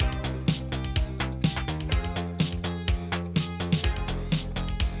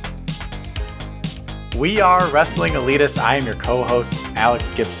We are Wrestling Elitists. I am your co-host,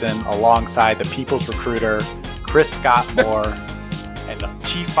 Alex Gibson, alongside the People's Recruiter, Chris Scott Moore, and the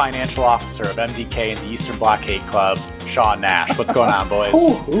Chief Financial Officer of MDK and the Eastern Blockade Club, Sean Nash. What's going on, boys?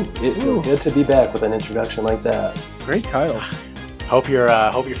 It feels good to be back with an introduction like that. Great titles. Hope you're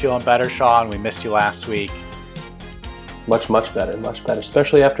feeling better, Sean. We missed you last week. Much better,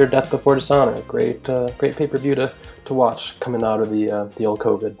 especially after Death Before Dishonor. Great pay-per-view to watch coming out of the old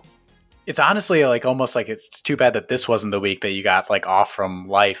COVID. It's honestly almost like it's too bad that this wasn't the week that you got off from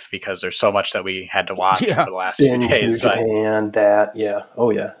life, because there's so much that we had to watch over the last few days.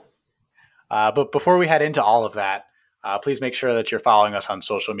 But before we head into all of that, please make sure that you're following us on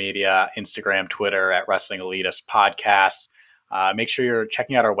social media, Instagram, Twitter at Wrestling Elitist Podcast. Make sure you're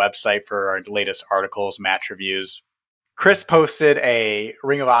checking out our website for our latest articles, match reviews. Chris posted a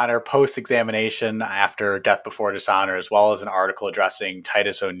Ring of Honor post-examination after Death Before Dishonor, as well as an article addressing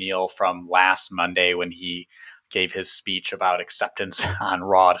Titus O'Neil from last Monday when he gave his speech about acceptance on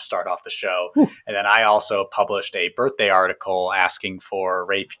Raw to start off the show. And then I also published a birthday article asking for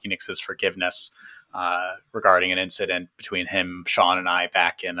Ray Phoenix's forgiveness regarding an incident between him, Sean, and I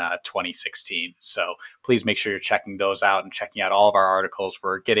back in 2016. So please make sure you're checking those out and checking out all of our articles.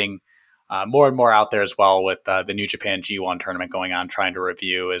 We're getting more and more out there as well with the New Japan G1 tournament going on, trying to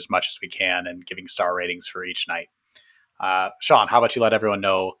review as much as we can and giving star ratings for each night. Sean, how about you let everyone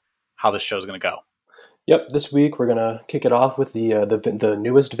know how this show is going to go? Yep, this week we're going to kick it off with the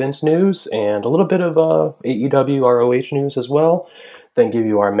newest Vince news and a little bit of AEW ROH news as well. Then give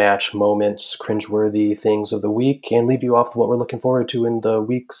you our match moments, cringeworthy things of the week, and leave you off with what we're looking forward to in the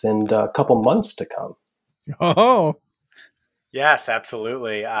weeks and couple months to come. Oh, yes,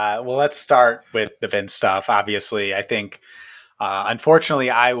 absolutely. Well, let's start with the Vince stuff. Obviously, I think, unfortunately,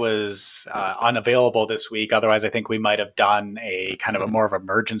 I was unavailable this week. Otherwise, I think we might have done a kind of a more of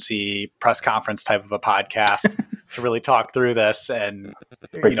emergency press conference type of a podcast to really talk through this and,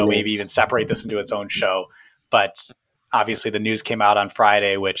 maybe even separate this into its own show. But obviously, the news came out on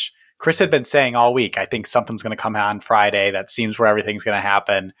Friday, which Chris had been saying all week. I think something's going to come on Friday. That seems where everything's going to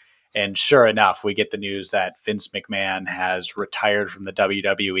happen. And sure enough, we get the news that Vince McMahon has retired from the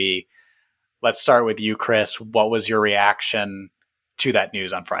WWE. Let's start with you, Chris. What was your reaction to that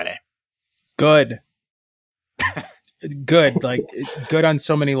news on Friday? Good. Good. Good on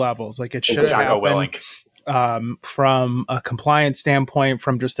so many levels. It should have Jocko happened from a compliance standpoint,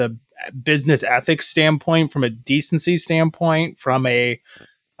 from just a business ethics standpoint, from a decency standpoint, from a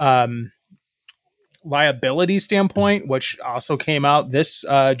liability standpoint, which also came out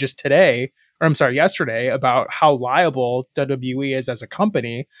yesterday, about how liable WWE is as a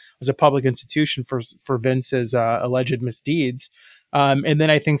company, as a public institution for Vince's alleged misdeeds. And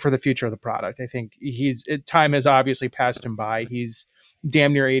then I think for the future of the product, I think time has obviously passed him by. He's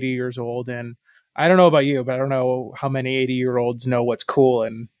damn near 80 years old. And I don't know about you, but I don't know how many 80-year-olds know what's cool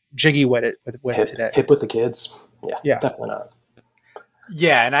and jiggy with it today. Hip with the kids. Yeah, definitely not.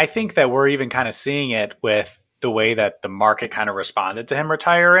 Yeah, and I think that we're even kind of seeing it with the way that the market kind of responded to him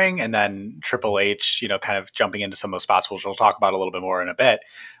retiring, and then Triple H, kind of jumping into some of those spots, which we'll talk about a little bit more in a bit.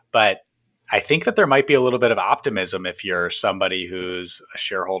 But I think that there might be a little bit of optimism if you're somebody who's a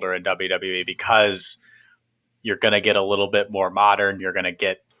shareholder in WWE, because you're going to get a little bit more modern. You're going to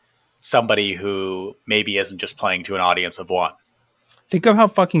get somebody who maybe isn't just playing to an audience of one. Think of how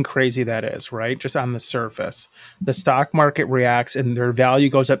fucking crazy that is, right? Just on the surface. The stock market reacts and their value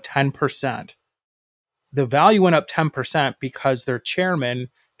goes up 10%. The value went up 10% because their chairman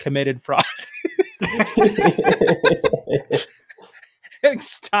committed fraud.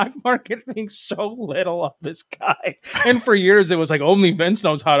 Stock market thinks so little of this guy. And for years it was only Vince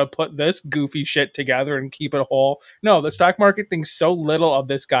knows how to put this goofy shit together and keep it whole. No, the stock market thinks so little of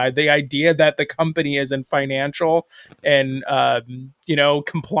this guy. The idea that the company is in financial and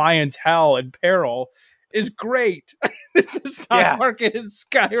compliance hell and peril is great. The stock market is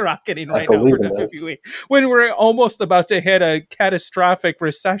skyrocketing right now for WWE when we're almost about to hit a catastrophic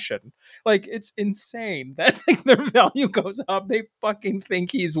recession. It's insane that their value goes up. They fucking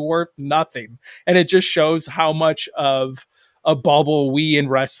think he's worth nothing. And it just shows how much of a bubble we in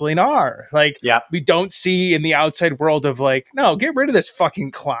wrestling are. We don't see in the outside world of no, get rid of this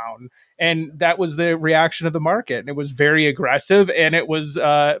fucking clown. And that was the reaction of the market. And it was very aggressive. And it was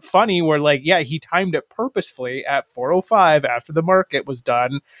funny where he timed it purposefully at 4:05 after the market was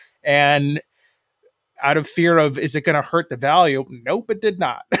done. And out of fear of, is it going to hurt the value? Nope, it did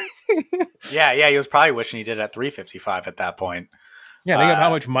not. Yeah, he was probably wishing he did it at 3:55 at that point. Yeah, think of how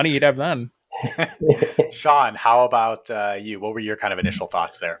much money you'd have then. Sean, how about you? What were your kind of initial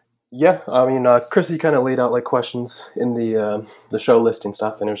thoughts there? Yeah, I mean, Chris, you kind of laid out questions in the show listing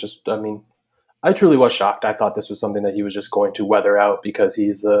stuff, and it was just, I truly was shocked. I thought this was something that he was just going to weather out because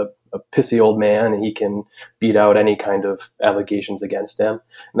he's a pissy old man and he can beat out any kind of allegations against him.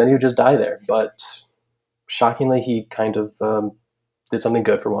 And then he would just die there. But shockingly, he kind of did something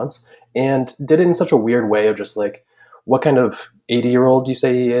good for once and did it in such a weird way of just like, what kind of 80-year-old do you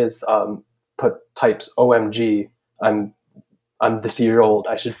say he is? Types OMG, I'm this year old.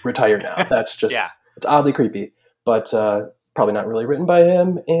 I should retire now. That's just, it's oddly creepy, but probably not really written by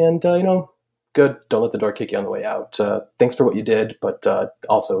him. And, good. Don't let the door kick you on the way out. Thanks for what you did, but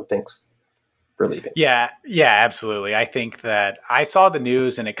also thanks for leaving. Yeah, absolutely. I think that I saw the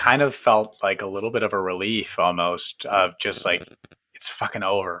news and it kind of felt like a little bit of a relief almost of just like, it's fucking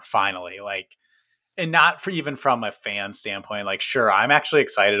over finally. Like, and not even from a fan standpoint. Like, sure, I'm actually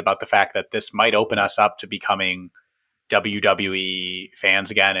excited about the fact that this might open us up to becoming WWE fans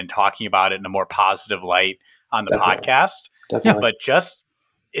again and talking about it in a more positive light on the podcast. Definitely. But just,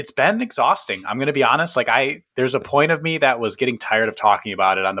 it's been exhausting. I'm going to be honest. Like there's a point of me that was getting tired of talking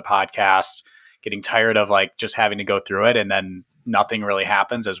about it on the podcast, getting tired of like just having to go through it. And then nothing really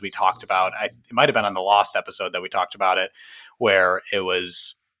happens, as we talked about. It might've been on the Lost episode that we talked about it, where it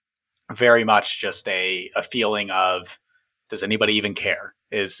was very much just a feeling of, does anybody even care?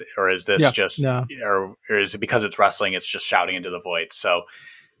 Is this or is it because it's wrestling, it's just shouting into the void? So,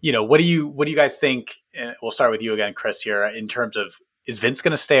 what do you guys think? And we'll start with you again, Chris, here in terms of, is Vince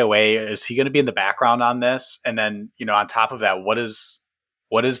going to stay away? Is he going to be in the background on this? And then, on top of that, what does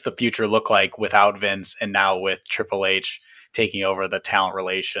the future look like without Vince and now with Triple H taking over the talent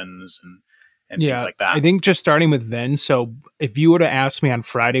relations and things like that? I think just starting with Vince. So if you were to ask me on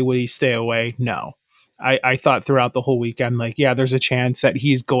Friday, would he stay away? No. I thought throughout the whole weekend, like, yeah, there's a chance that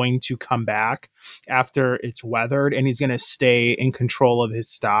he's going to come back after it's weathered and he's going to stay in control of his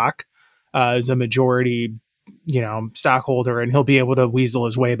stock as a majority, stockholder, and he'll be able to weasel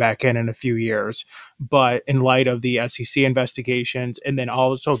his way back in a few years. But in light of the SEC investigations and then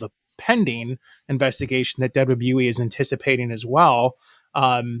also the pending investigation that WWE is anticipating as well,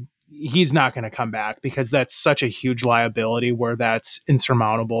 he's not going to come back because that's such a huge liability where that's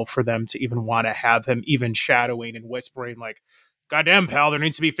insurmountable for them to even want to have him even shadowing and whispering like, goddamn, pal, there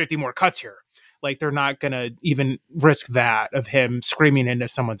needs to be 50 more cuts here. Like, they're not going to even risk that of him screaming into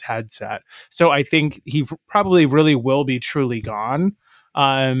someone's headset. So I think he probably really will be truly gone.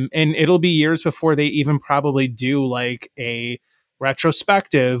 And it'll be years before they even probably do like a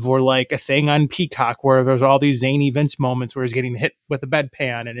retrospective or like a thing on Peacock where there's all these zany Vince moments where he's getting hit with a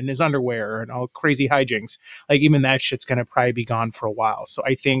bedpan and in his underwear and all crazy hijinks. Like, even that shit's going to probably be gone for a while. So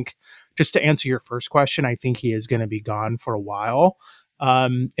I think, just to answer your first question, I think he is going to be gone for a while.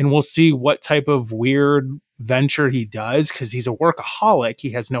 And we'll see what type of weird venture he does, because he's a workaholic.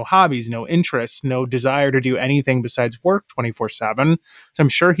 He has no hobbies, no interests, no desire to do anything besides work 24/7. So I'm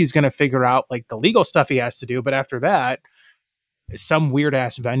sure he's going to figure out like the legal stuff he has to do. But after that, some weird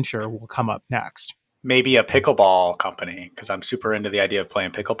ass venture will come up next. Maybe a pickleball company, because I'm super into the idea of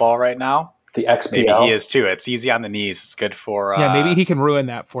playing pickleball right now. The XPL. Maybe he is too. It's easy on the knees. It's good for... maybe he can ruin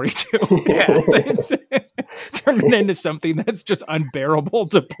that for you too. Turn it into something that's just unbearable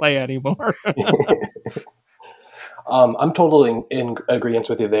to play anymore. I'm totally in agreement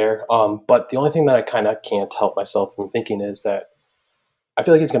with you there. But the only thing that I kind of can't help myself from thinking is that I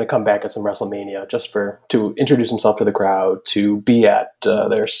feel like he's going to come back at some WrestleMania just to introduce himself to the crowd, to be at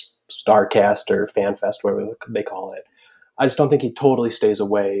their Starcast or FanFest, whatever they call it. I just don't think he totally stays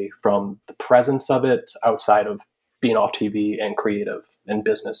away from the presence of it outside of being off TV and creative and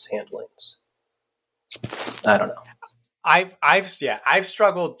business handlings. I don't know. I've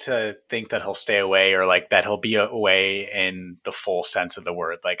struggled to think that he'll stay away or like that he'll be away in the full sense of the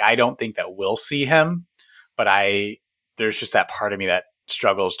word. Like, I don't think that we'll see him, but there's just that part of me that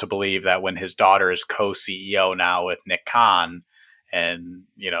struggles to believe that when his daughter is co-CEO now with Nick Khan and,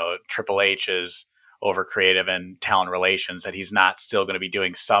 Triple H is over creative and talent relations, that he's not still going to be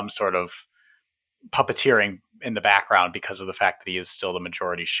doing some sort of puppeteering in the background because of the fact that he is still the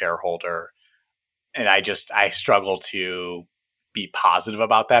majority shareholder. And I struggle to be positive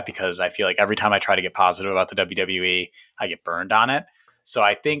about that because I feel like every time I try to get positive about the WWE, I get burned on it. So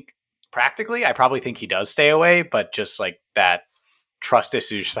I think practically, I probably think he does stay away, but just like that trust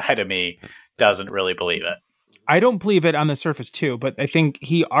issue side of me doesn't really believe it. I don't believe it on the surface too, but I think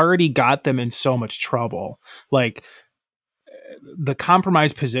he already got them in so much trouble. Like, the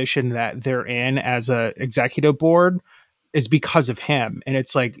compromised position that they're in as a executive board is because of him. And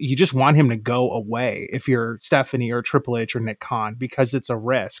it's like, you just want him to go away if you're Stephanie or Triple H or Nick Khan, because it's a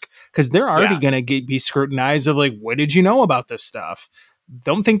risk, because they're already going to be scrutinized of like, what did you know about this stuff?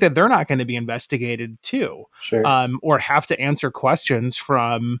 Don't think that they're not going to be investigated too. Sure. Or have to answer questions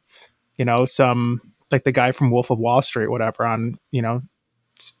from, some like the guy from Wolf of Wall Street, whatever, on,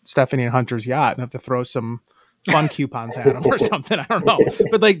 Stephanie and Hunter's yacht, and have to throw some fun coupons at him or something. I don't know.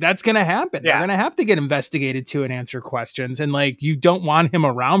 But like, that's going to happen. Yeah. They're going to have to get investigated too and answer questions. And like, you don't want him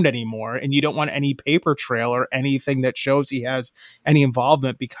around anymore. And you don't want any paper trail or anything that shows he has any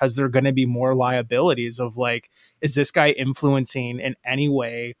involvement, because there are going to be more liabilities of like, is this guy influencing in any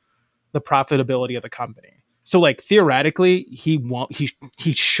way the profitability of the company? So like, theoretically, he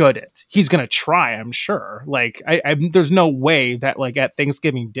shouldn't. He's going to try, I'm sure. Like, there's no way that like at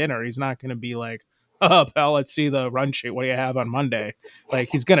Thanksgiving dinner, he's not going to be like, oh, pal, let's see the run sheet. What do you have on Monday? Like,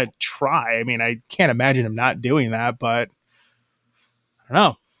 he's going to try. I mean, I can't imagine him not doing that, but I don't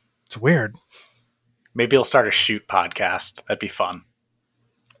know. It's weird. Maybe he'll start a shoot podcast. That'd be fun.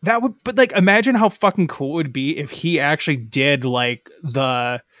 That would, but like, imagine how fucking cool it would be if he actually did like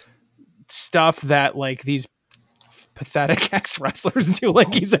the stuff that like these pathetic ex-wrestlers do.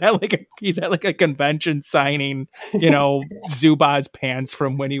 Like, he's at like a convention signing, Zubaz pants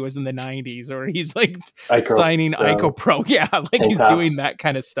from when he was in the 90s, or he's like signing Ico Pro. Yeah, like he's doing that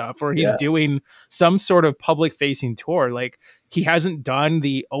kind of stuff, or he's doing some sort of public facing tour. Like, he hasn't done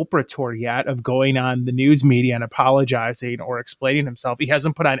the Oprah tour yet of going on the news media and apologizing or explaining himself. He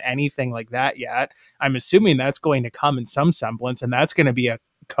hasn't put on anything like that yet. I'm assuming that's going to come in some semblance, and that's going to be a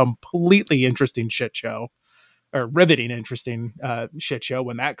completely interesting shit show. Or riveting, interesting shit show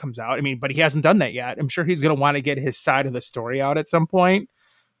when that comes out. I mean, but he hasn't done that yet. I'm sure he's going to want to get his side of the story out at some point,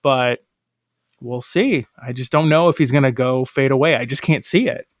 but we'll see. I just don't know if he's going to go fade away. I just can't see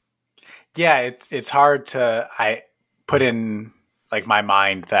it. Yeah, it's hard to put in like my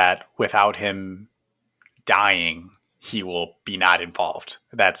mind that without him dying, he will be not involved.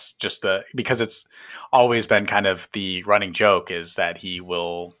 That's just because it's always been kind of the running joke is that he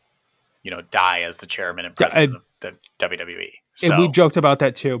will die as the chairman and president of the WWE. So we've joked about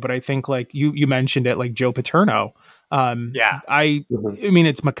that too, but I think like you mentioned it, like Joe Paterno. I mean,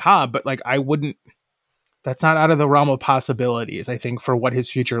 it's macabre, but like that's not out of the realm of possibilities. I think for what his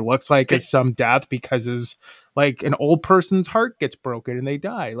future looks like is some death, because is like an old person's heart gets broken and they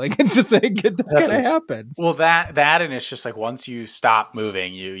die. Like, it's just like, it's going to happen. Well, that, and it's just like, once you stop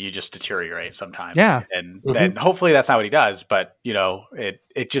moving, you just deteriorate sometimes. Yeah. And then hopefully that's not what he does, but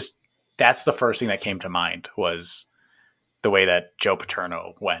it just, that's the first thing that came to mind was the way that Joe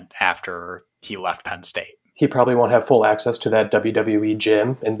Paterno went after he left Penn State. He probably won't have full access to that WWE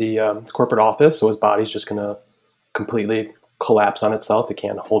gym in the corporate office, so his body's just going to completely collapse on itself. It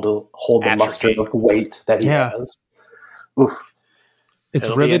can't hold the muster of weight that he has. Oof. It's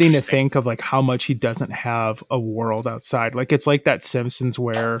riveting to think of like how much he doesn't have a world outside. Like, it's like that Simpsons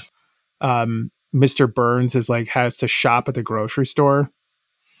where Mr. Burns is like has to shop at the grocery store.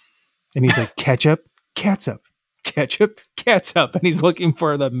 And he's like, ketchup, catsup, and he's looking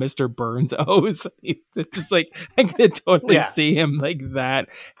for the Mr. Burns O's. It's just like, I could totally see him like that,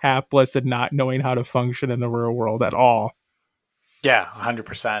 hapless and not knowing how to function in the real world at all. Yeah,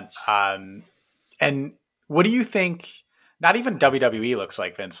 100%. And what do you think, not even WWE looks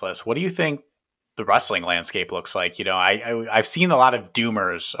like, Vince Liss, what do you think the wrestling landscape looks like? I've seen a lot of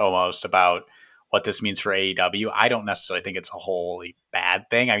doomers almost about what this means for AEW. I don't necessarily think it's a wholly bad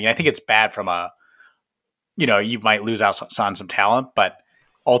thing. I mean, I think it's bad from you might lose out on some talent, but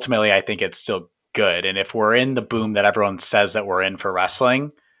ultimately I think it's still good. And if we're in the boom that everyone says that we're in for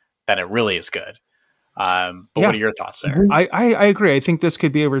wrestling, then it really is good. But what are your thoughts there? I agree. I think this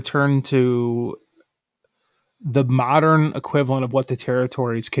could be a return to the modern equivalent of what the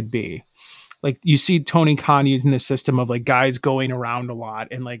territories could be. Like, you see Tony Khan using the system of like guys going around a lot,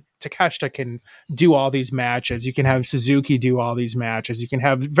 and like Takeshita can do all these matches. You can have Suzuki do all these matches. You can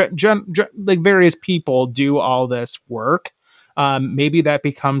have like various people do all this work. Maybe that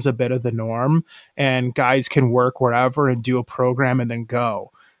becomes a bit of the norm, and guys can work wherever and do a program and then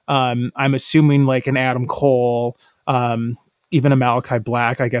go. I'm assuming like an Adam Cole, even a Malachi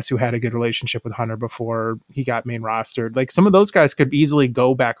Black, I guess, who had a good relationship with Hunter before he got main rostered. Like, some of those guys could easily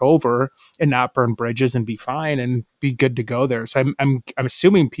go back over and not burn bridges and be fine and be good to go there. So I'm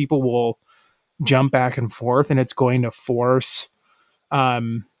assuming people will jump back and forth, and it's going to force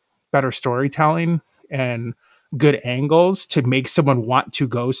better storytelling and good angles to make someone want to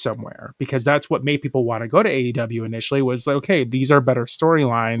go somewhere, because that's what made people want to go to AEW initially, was like, okay, these are better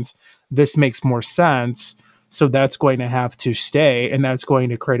storylines. This makes more sense. So that's going to have to stay, and that's going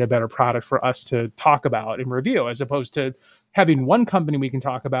to create a better product for us to talk about and review, as opposed to having one company we can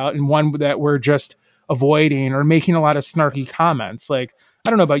talk about and one that we're just avoiding or making a lot of snarky comments. Like, I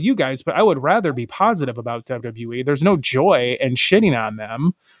don't know about you guys, but I would rather be positive about WWE. There's no joy in shitting on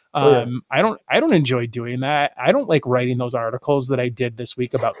them. I don't enjoy doing that. I don't like writing those articles that I did this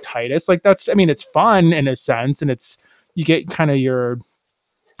week about Titus. Like I mean, it's fun in a sense, and you get kind of your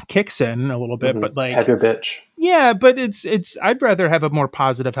kicks in a little bit, but have your bitch. Yeah, but I'd rather have a more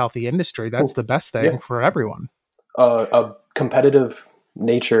positive, healthy industry. That's the best thing for everyone. A competitive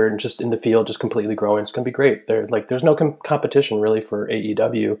nature and just in the field, just completely growing. It's going to be great. There's no competition really for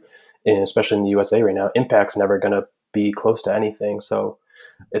AEW, and especially in the USA right now. Impact's never going to be close to anything. So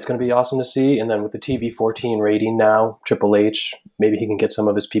it's going to be awesome to see. And then with the TV 14 rating now, Triple H, maybe he can get some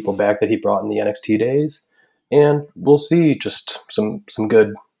of his people back that he brought in the NXT days. And we'll see just some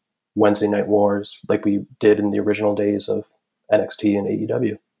good Wednesday Night Wars like we did in the original days of NXT and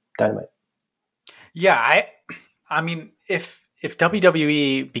AEW Dynamite. Yeah, I mean, if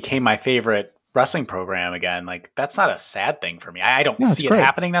WWE became my favorite wrestling program again, like that's not a sad thing for me. I don't see it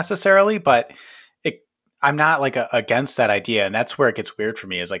happening necessarily, but I'm not like against that idea. And that's where it gets weird for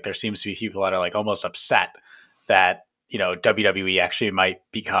me, is like there seems to be people that are like almost upset that, you know, WWE actually might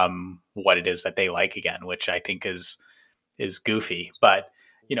become what it is that they like again, which I think is goofy. But,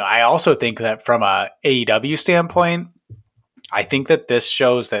 you know, I also think that from a AEW standpoint, I think that this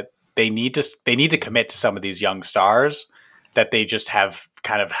shows that they need to commit to some of these young stars that they just have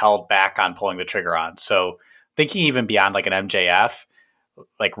kind of held back on pulling the trigger on. So thinking even beyond like an MJF,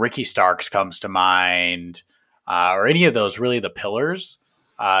 like Ricky Starks comes to mind, or any of those really the pillars,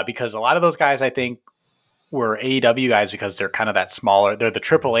 because a lot of those guys I think were AEW guys because they're kind of that smaller, they're the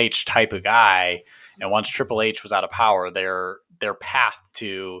Triple H type of guy. And once Triple H was out of power, their path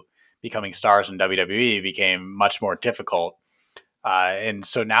to becoming stars in WWE became much more difficult. And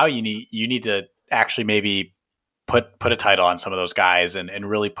so now you need to actually maybe put a title on some of those guys and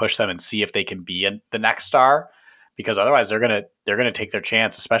really push them and see if they can be the next star, because otherwise they're gonna take their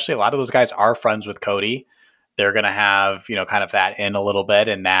chance. Especially a lot of those guys are friends with Cody. They're gonna have, you know, kind of that in a little bit,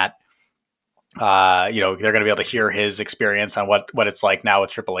 and that you know, they're gonna be able to hear his experience on what it's like now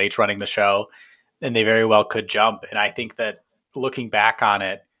with Triple H running the show, and they very well could jump. And I think that looking back on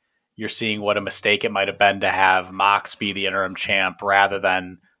it, you're seeing what a mistake it might have been to have Mox be the interim champ rather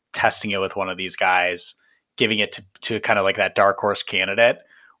than testing it with one of these guys, giving it to kind of like that dark horse candidate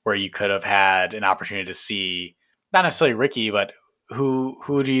where you could have had an opportunity to see not necessarily Ricky, but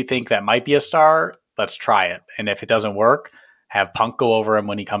who do you think that might be a star? Let's try it. And if it doesn't work, have Punk go over him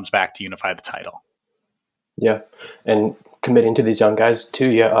when he comes back to unify the title. Yeah. And committing to these young guys too.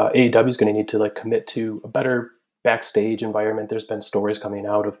 Yeah. AEW is going to need to like commit to a better backstage environment. There's been stories coming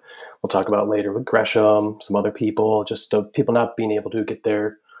out of, we'll talk about later with Gresham, some other people, just people not being able to get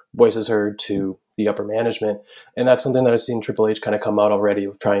their voices heard to the upper management. And that's something that I've seen Triple H kind of come out already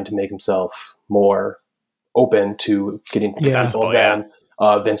with trying to make himself more open to getting people than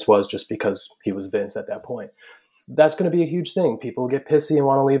Vince was, just because he was Vince at that point. That's going to be a huge thing. People get pissy and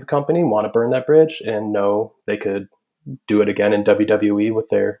want to leave the company, want to burn that bridge, and know they could do it again in WWE with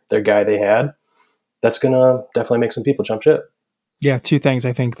their guy they had. That's going to definitely make some people jump ship. Yeah, two things.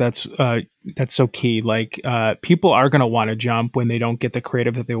 I think that's so key. Like people are going to want to jump when they don't get the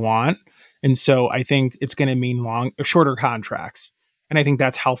creative that they want. And so I think it's going to mean shorter contracts. And I think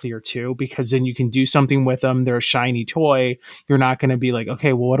that's healthier too, because then you can do something with them. They're a shiny toy. You're not going to be like,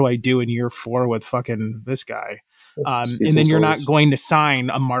 okay, well, what do I do in year 4 with fucking this guy? And then you're not going to sign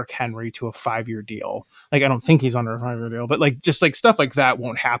a Mark Henry to a 5-year deal. Like, I don't think he's under a 5-year deal, but like, just like stuff like that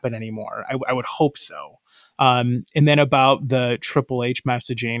won't happen anymore. I would hope so. And then about the Triple H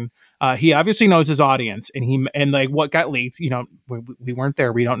messaging, he obviously knows his audience, and like what got leaked, you know, we weren't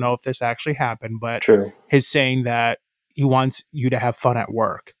there. We don't know if this actually happened, but True. His saying that he wants you to have fun at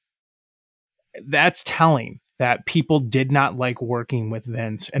work. That's telling that people did not like working with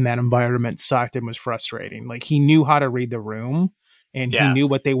Vince, and that environment sucked and was frustrating. Like, he knew how to read the room, and he knew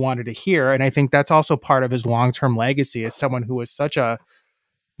what they wanted to hear. And I think that's also part of his long-term legacy as someone who was such a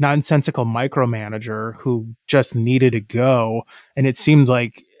nonsensical micromanager who just needed to go. And it seemed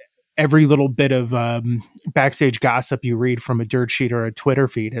like every little bit of backstage gossip you read from a dirt sheet or a Twitter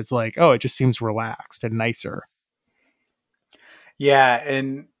feed is like, oh, it just seems relaxed and nicer. Yeah,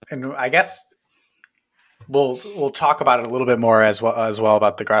 and I guess we'll talk about it a little bit more as well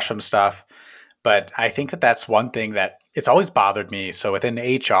about the Gresham stuff. But I think that that's one thing that it's always bothered me. So within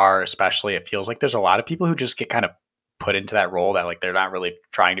HR, especially, it feels like there's a lot of people who just get kind of put into that role that like they're not really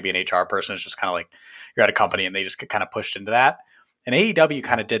trying to be an HR person. It's just kind of like you're at a company and they just get kind of pushed into that. And AEW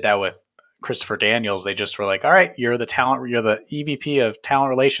kind of did that with Christopher Daniels. They just were like, all right, you're the EVP of talent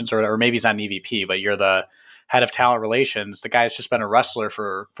relations, or maybe he's not an EVP, but you're the head of talent relations. The guy's just been a wrestler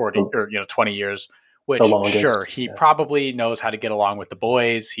for 40 or 20 years, which sure, he probably knows how to get along with the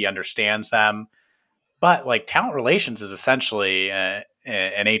boys. He understands them. But like talent relations is essentially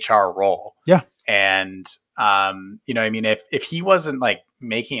an HR role. Yeah. And, you know, I mean, if he wasn't like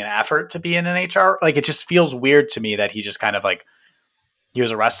making an effort to be in an HR, like it just feels weird to me that he just kind of like, he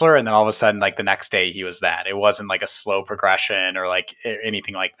was a wrestler and then all of a sudden, like the next day he was that. It wasn't like a slow progression or like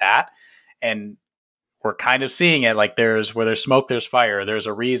anything like that. And we're kind of seeing it like where there's smoke, there's fire. There's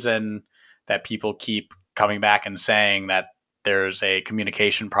a reason that people keep coming back and saying that there's a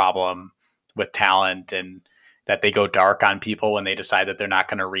communication problem with talent and that they go dark on people when they decide that they're not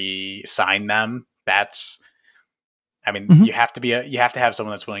going to re-sign them. That's, I mean, you have to have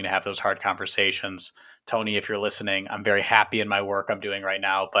someone that's willing to have those hard conversations. Tony, if you're listening, I'm very happy in my work I'm doing right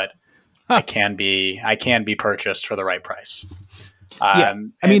now, but I can be purchased for the right price. I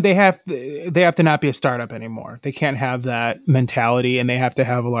mean, they have to not be a startup anymore. They can't have that mentality, and they have to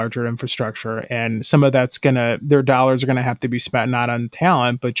have a larger infrastructure. And some of their dollars are gonna have to be spent not on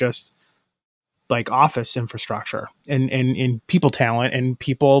talent, but just like office infrastructure and people talent and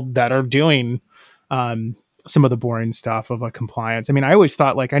people that are doing some of the boring stuff of compliance. I mean, I always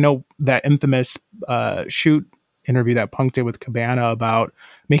thought, like, I know that infamous shoot interview that Punk did with Cabana about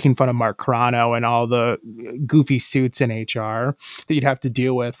making fun of Mark Carano and all the goofy suits in HR that you'd have to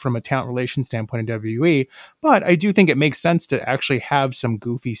deal with from a talent relations standpoint in WWE. But I do think it makes sense to actually have some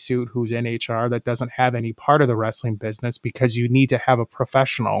goofy suit who's in HR that doesn't have any part of the wrestling business, because you need to have a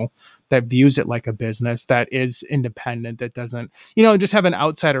professional that views it like a business, that is independent, that doesn't, just have an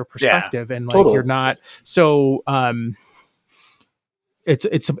outsider perspective. And like, totally. You're not so,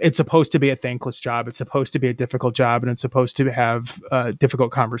 it's supposed to be a thankless job. It's supposed to be a difficult job, and it's supposed to have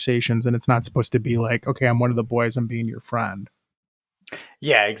difficult conversations. And it's not supposed to be like, okay, I'm one of the boys, I'm being your friend.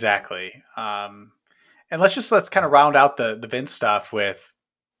 Yeah, exactly. And let's kind of round out the Vince stuff with,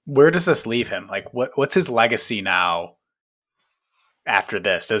 where does this leave him? Like, what's his legacy now after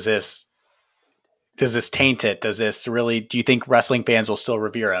this? Does this taint it? Does this really, do you think wrestling fans will still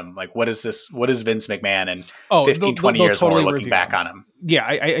revere him? Like, what is Vince McMahon in 15, 20 years totally when we're looking back on him? Yeah,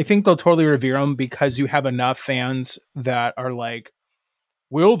 I think they'll totally revere him, because you have enough fans that are like,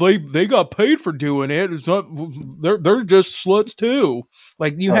 well, they got paid for doing it. It's not, they're just sluts too.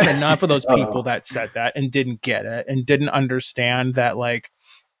 Like, you had enough of those people that said that and didn't get it and didn't understand that, like,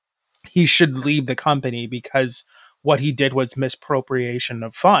 he should leave the company because what he did was misappropriation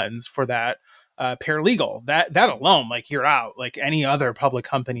of funds for that paralegal. That alone, like, you're out. Like, any other public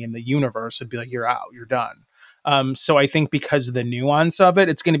company in the universe would be like, you're out, you're done. So I think because of the nuance of it,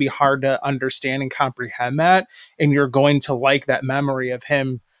 it's going to be hard to understand and comprehend that. And you're going to like that memory of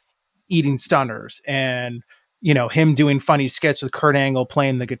him eating stunners and, him doing funny skits with Kurt Angle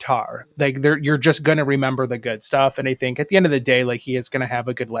playing the guitar. Like, you're just going to remember the good stuff. And I think at the end of the day, like, he is going to have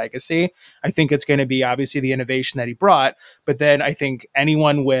a good legacy. I think it's going to be obviously the innovation that he brought, but then I think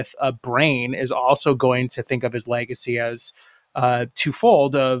anyone with a brain is also going to think of his legacy as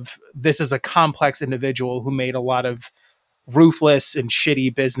twofold of, this is a complex individual who made a lot of ruthless and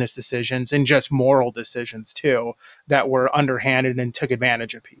shitty business decisions and just moral decisions too, that were underhanded and took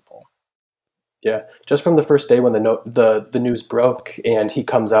advantage of people. Yeah, just from the first day when the news broke and he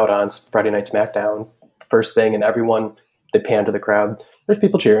comes out on Friday Night SmackDown, first thing, and everyone, they pan to the crowd. There's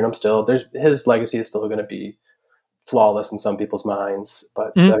people cheering him still. His legacy is still going to be flawless in some people's minds,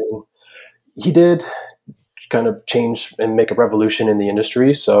 but I mean, he did kind of change and make a revolution in the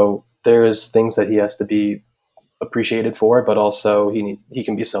industry. So there's things that he has to be appreciated for, but also he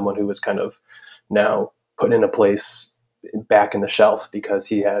can be someone who is kind of now put in a place back in the shelf because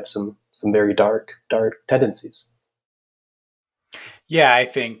he had some very dark tendencies. Yeah, I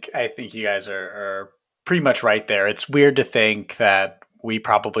think you guys are pretty much right there. It's weird to think that we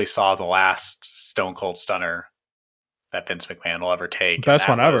probably saw the last Stone Cold Stunner that Vince McMahon will ever take. Best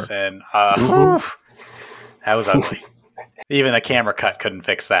one ever. That was ugly. Even a camera cut couldn't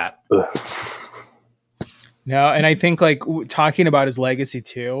fix that. No, and I think, like, talking about his legacy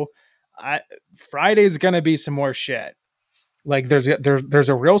too, Friday's going to be some more shit. Like, there's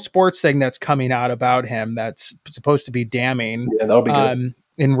a Real Sports thing that's coming out about him that's supposed to be damning. Yeah, that'll be good.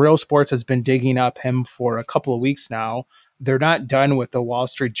 And Real Sports has been digging up him for a couple of weeks now. They're not done with the Wall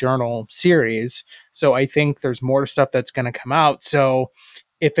Street Journal series. So I think there's more stuff that's going to come out. So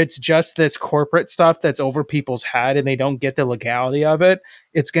if it's just this corporate stuff that's over people's head and they don't get the legality of it,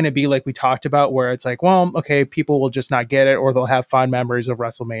 it's going to be like we talked about, where it's like, well, okay, people will just not get it, or they'll have fond memories of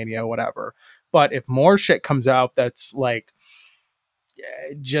WrestleMania, whatever. But if more shit comes out that's like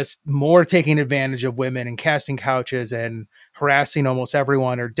just more taking advantage of women and casting couches and harassing almost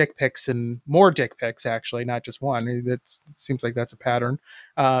everyone, or dick pics, and more dick pics, actually, not just one. It seems like that's a pattern.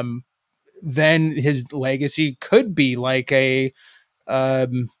 Then his legacy could be like a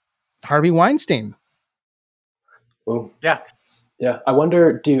Harvey Weinstein. Oh yeah. Yeah, I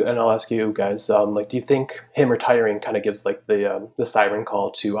wonder. And I'll ask you guys. Like, do you think him retiring kind of gives like the siren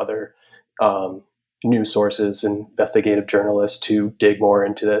call to other um, news sources, investigative journalists to dig more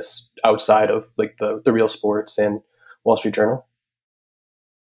into this outside of like the real sports and Wall Street Journal?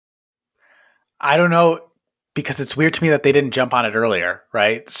 I don't know, because it's weird to me that they didn't jump on it earlier,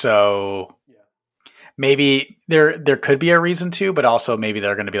 right? So maybe there could be a reason to, but also maybe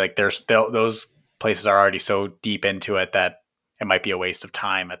they're going to be like, those places are already so deep into it that it might be a waste of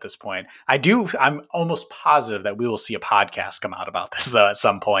time at this point. I'm almost positive that we will see a podcast come out about this though at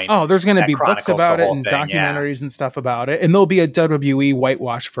some point. Oh, there's going to that be books chronicles the about it whole and thing. Yeah. documentaries and stuff about it. And there'll be a WWE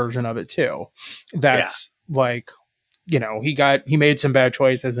whitewash version of it too. That's like, you know, he made some bad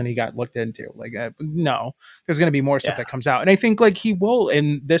choices and he got looked into. Like, no, there's going to be more stuff that comes out. And I think like he will,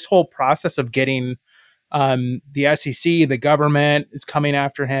 in this whole process of getting the SEC, the government is coming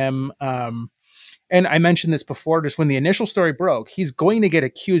after him. And I mentioned this before, just when the initial story broke, he's going to get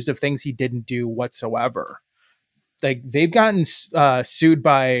accused of things he didn't do whatsoever. Like they've gotten sued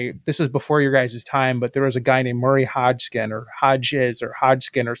by, this is before your guys' time, but there was a guy named Murray Hodgkin or Hodges or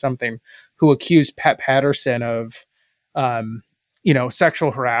Hodgkin or something who accused Pat Patterson of,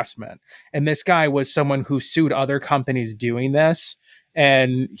 sexual harassment. And this guy was someone who sued other companies doing this.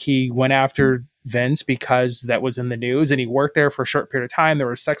 And he went after Vince because that was in the news and he worked there for a short period of time. There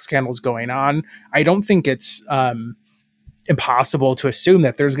were sex scandals going on. I don't think it's impossible to assume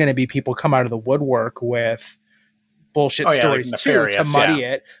that there's going to be people come out of the woodwork with bullshit stories like too, to muddy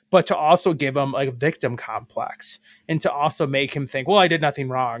it, but to also give him like a victim complex and to also make him think, well, I did nothing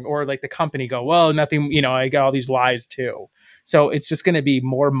wrong. Or like the company go, well, nothing, I got all these lies too. So it's just going to be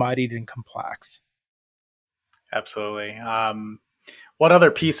more muddied and complex. Absolutely. What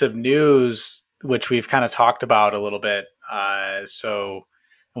other piece of news, which we've kind of talked about a little bit, and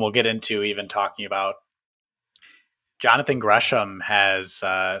we'll get into even talking about, Jonathan Gresham has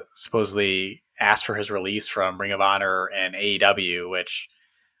supposedly asked for his release from Ring of Honor and AEW, which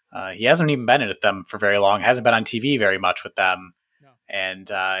he hasn't even been in at them for very long, hasn't been on TV very much with them. No. And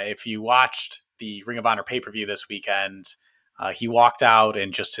if you watched the Ring of Honor pay-per-view this weekend, he walked out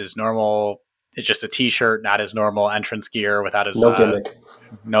in just his normal, it's just a t-shirt, not his normal entrance gear, without his no gimmick,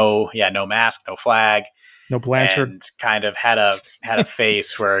 no mask, no flag, no Blanchard, and kind of had a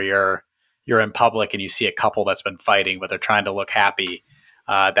face where you're in public and you see a couple that's been fighting, but they're trying to look happy.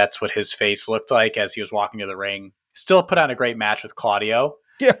 That's what his face looked like as he was walking to the ring. Still put on a great match with Claudio,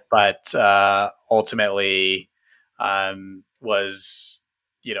 but ultimately was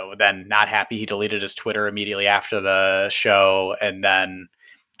then not happy. He deleted his Twitter immediately after the show, and then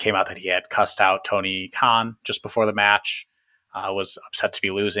came out that he had cussed out Tony Khan just before the match, was upset to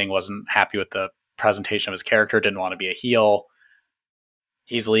be losing, wasn't happy with the presentation of his character, didn't want to be a heel.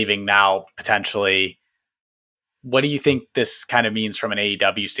 He's leaving now, potentially. What do you think this kind of means from an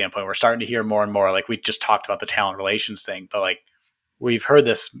AEW standpoint? We're starting to hear more and more, like we just talked about the talent relations thing, but like we've heard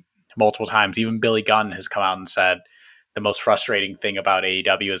this multiple times. Even Billy Gunn has come out and said the most frustrating thing about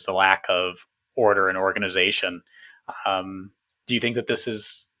AEW is the lack of order and organization. Do you think that this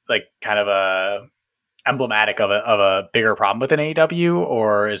is like kind of a emblematic of a bigger problem with an AEW,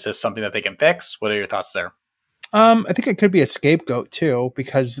 or is this something that they can fix? What are your thoughts there? I think it could be a scapegoat too,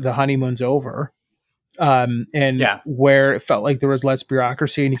 because the honeymoon's over. Where it felt like there was less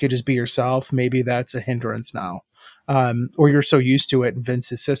bureaucracy and you could just be yourself, maybe that's a hindrance now. Or you're so used to it in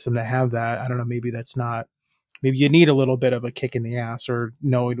Vince's system to have that. I don't know, maybe that's not, maybe you need a little bit of a kick in the ass or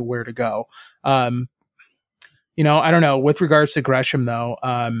knowing where to go. I don't know. With regards to Gresham though,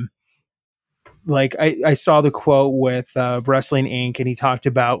 like I saw the quote with Wrestling Inc. and he talked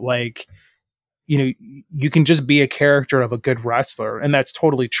about like, you can just be a character of a good wrestler, and that's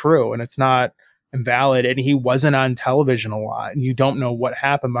totally true. And it's not invalid. And he wasn't on television a lot, and you don't know what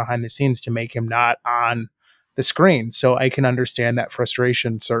happened behind the scenes to make him not on the screen. So I can understand that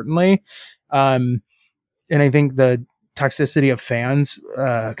frustration, certainly. And I think the toxicity of fans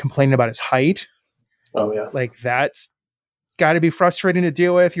complaining about his height. Oh yeah. Like that's got to be frustrating to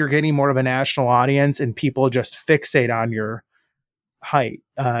deal with. You're getting more of a national audience and people just fixate on your height.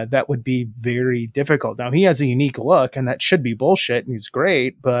 That would be very difficult. Now he has a unique look and that should be bullshit and he's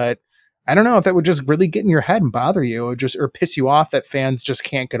great, but I don't know if that would just really get in your head and bother you or piss you off that fans just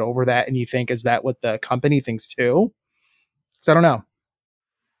can't get over that. And you think, is that what the company thinks too? So I don't know.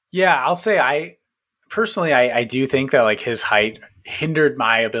 Yeah, I'll say I do think that like his height hindered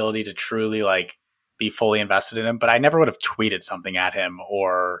my ability to truly like be fully invested in him, but I never would have tweeted something at him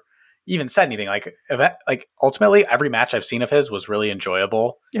or even said anything. Like ultimately every match I've seen of his was really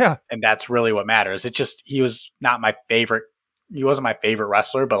enjoyable. Yeah. And that's really what matters. It just, he was not my favorite. He wasn't my favorite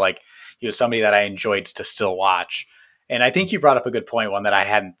wrestler, but like he was somebody that I enjoyed to still watch. And I think you brought up a good point, one that I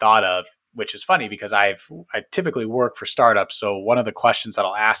hadn't thought of, which is funny because I typically work for startups. So one of the questions that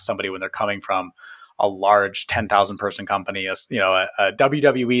I'll ask somebody when they're coming from a large 10,000 person company, a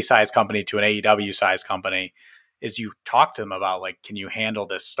WWE size company to an AEW size company, is you talk to them about like, can you handle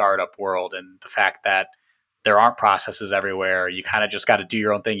this startup world and the fact that there aren't processes everywhere. You kind of just got to do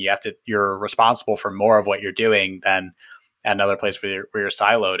your own thing. You're responsible for more of what you're doing than at another place where you're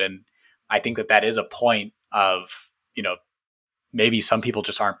siloed. And I think that is a point of, maybe some people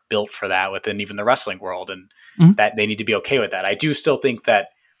just aren't built for that within even the wrestling world, and that they need to be okay with that. I do still think that,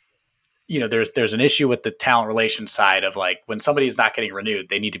 there's an issue with the talent relations side of like when somebody's not getting renewed,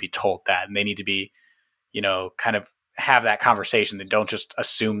 they need to be told that, and they need to be, kind of have that conversation. They don't just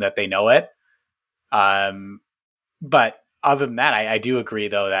assume that they know it. But other than that, I do agree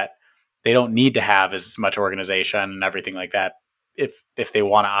though that they don't need to have as much organization and everything like that if they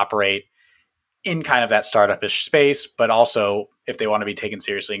want to operate in kind of that startup-ish space, but also if they want to be taken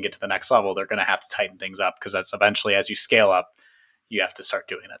seriously and get to the next level, they're going to have to tighten things up, because that's eventually, as you scale up, you have to start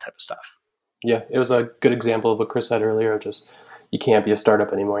doing that type of stuff. Yeah, it was a good example of what Chris said earlier. Just you can't be a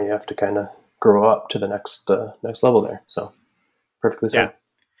startup anymore. You have to kind of grow up to the next level there. So perfectly said.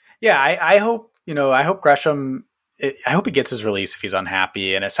 Yeah. I hope Gresham. I hope he gets his release if he's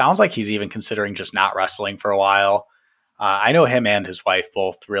unhappy, and it sounds like he's even considering just not wrestling for a while. I know him and his wife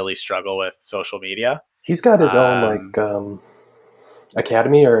both really struggle with social media. He's got his own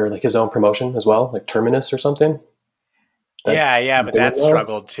academy or like his own promotion as well, like Terminus or something. But that's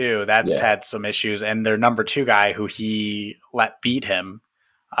struggled too. That's had some issues. And their number 2 guy who he let beat him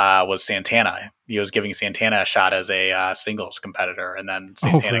was Santana. He was giving Santana a shot as a singles competitor, and then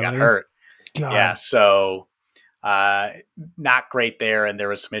Santana got hurt. God. Yeah, so not great there. And there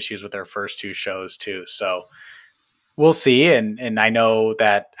was some issues with their first 2 shows too. So we'll see. And I do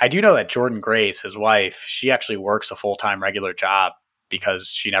know that Jordan Grace, his wife, she actually works a full-time regular job because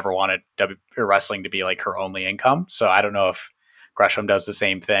she never wanted wrestling to be like her only income. So I don't know if Gresham does the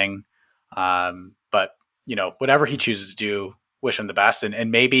same thing. But whatever he chooses to do, wish him the best.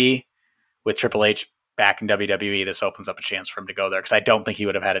 And maybe with Triple H back in WWE, this opens up a chance for him to go there, because I don't think he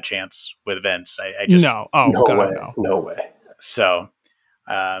would have had a chance with Vince. No way. So,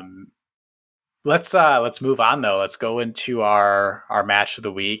 let's move on though. Let's go into our match of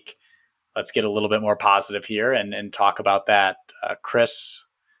the week. Let's get a little bit more positive here and talk about that. Chris,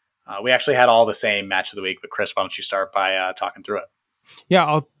 we actually had all the same match of the week, but Chris, why don't you start by talking through it? Yeah,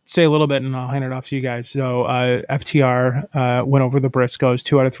 I'll say a little bit and I'll hand it off to you guys. So FTR went over the Briscoes,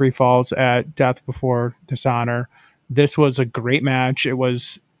 2 out of 3 falls at Death Before Dishonor. This was a great match. It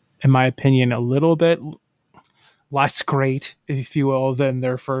was, in my opinion, a little bit less great, if you will, than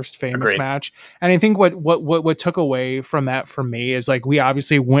their first famous match. And I think what took away from that for me is like, we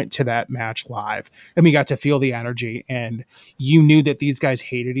obviously went to that match live and we got to feel the energy, and you knew that these guys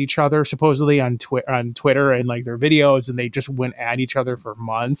hated each other supposedly on Twitter and like their videos, and they just went at each other for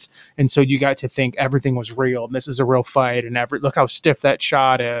months. And so you got to think everything was real and this is a real fight, and look how stiff that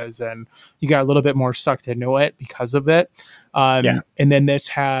shot is. And you got a little bit more sucked into it because of it. And then this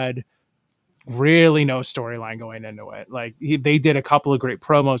had really no storyline going into it. Like they did a couple of great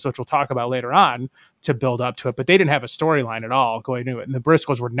promos, which we'll talk about later on, to build up to it, but they didn't have a storyline at all going into it. And the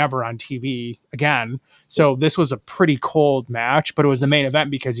Briscoes were never on TV again. So this was a pretty cold match, but it was the main event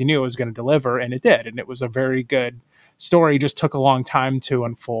because you knew it was going to deliver, and it did. And it was a very good story. Just took a long time to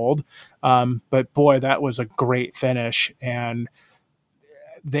unfold. But boy, that was a great finish. And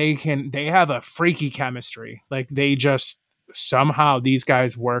they have a freaky chemistry. Like somehow these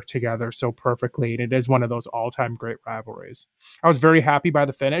guys work together so perfectly, and it is one of those all-time great rivalries. I was very happy by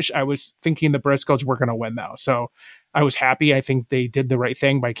the finish. I was thinking the Briscoes were going to win though, so I was happy. I think they did the right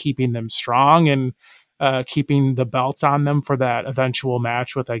thing by keeping them strong and keeping the belts on them for that eventual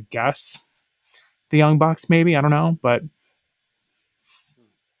match with, I guess, the Young Bucks, maybe, I don't know, but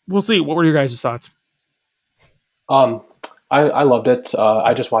we'll see. What were your guys' thoughts? I loved it.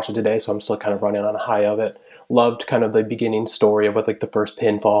 I just watched it today, so I'm still kind of running on a high of it. Loved kind of the beginning story of with like the first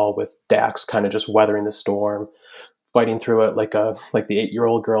pinfall with Dax kind of just weathering the storm, fighting through it like the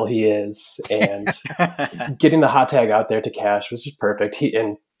 8-year-old girl he is, and getting the hot tag out there to Cash was just perfect.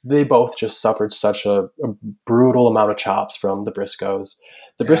 And they both just suffered such a brutal amount of chops from the Briscoes.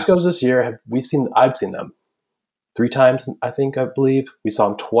 The Briscoes this year, I've seen them 3 times, I believe. We saw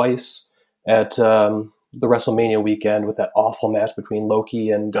them twice at the WrestleMania weekend with that awful match between Loki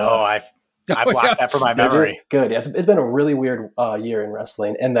and I blocked that from my memory. Good. Yeah, it's been a really weird year in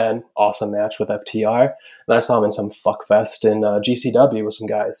wrestling. And then awesome match with FTR. And I saw him in some fuck fest in GCW with some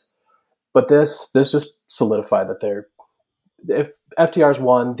guys. But this just solidified that if FTR's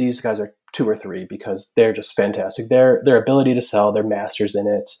won, these guys are 2 or 3 because they're just fantastic. Their ability to sell, they're masters in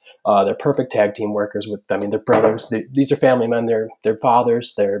it. They're perfect tag team workers with. I mean, they're brothers. These are family men. They're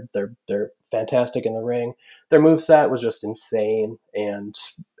fathers. They're fantastic in the ring. Their moveset was just insane, and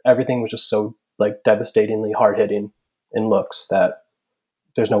everything was just so like devastatingly hard hitting in looks that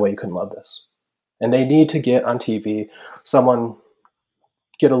there's no way you couldn't love this. And they need to get on TV. Someone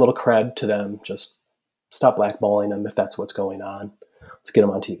get a little cred to them. Just stop blackballing them if that's what's going on. Let's get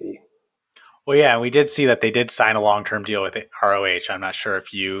them on TV. Well, yeah, we did see that they did sign a long-term deal with ROH. I'm not sure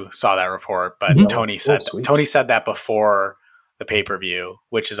if you saw that report, but Tony said that before the pay-per-view,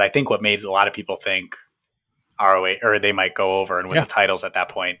 which is, I think, what made a lot of people think ROH or they might go over and win the titles at that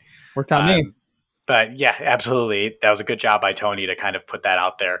point. Worked on me. But yeah, absolutely, that was a good job by Tony to kind of put that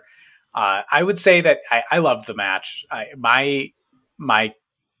out there. I would say that I loved the match. My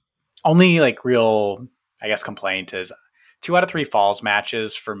only like real, I guess, complaint is 2 out of 3 falls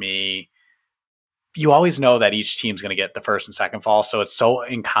matches for me. You always know that each team's going to get the first and second fall, so it's so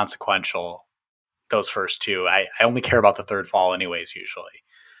inconsequential, those first 2. I only care about the third fall anyways, usually.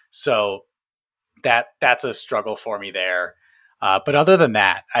 So that's a struggle for me there. But other than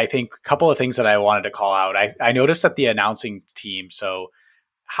that, I think a couple of things that I wanted to call out. I noticed that the announcing team, so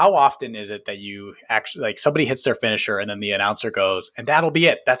how often is it that you actually, like, somebody hits their finisher and then the announcer goes, and that'll be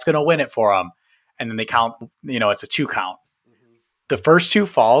it. That's going to win it for them. And then they count, it's a 2 count. Mm-hmm. The first 2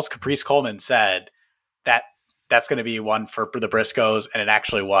 falls, Caprice Coleman said, that's going to be one for the Briscoes, and it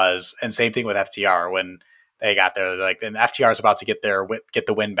actually was. And same thing with FTR when they got there. Like, then FTR is about to get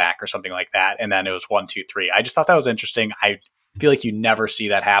the win back or something like that, and then it was 1, 2, 3. I just thought that was interesting. I feel like you never see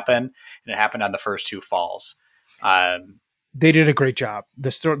that happen, and it happened on the first 2 falls. They did a great job.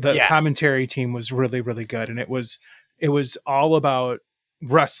 The commentary team was really, really good, and it was all about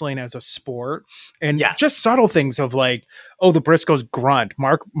wrestling as a sport and just subtle things of like, oh, the Briscoes grunt.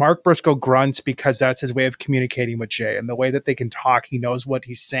 Mark Briscoe grunts because that's his way of communicating with Jay, and the way that they can talk, he knows what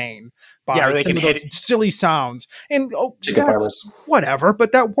he's saying by they some can of hit those silly sounds. And that's whatever,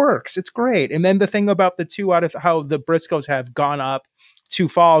 but that works. It's great. And then the thing about the 2 out of how the Briscoes have gone up 2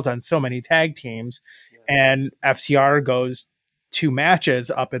 falls on so many tag teams, and FTR goes 2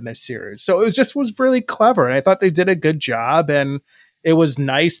 matches up in this series. So it was really clever, and I thought they did a good job, and it was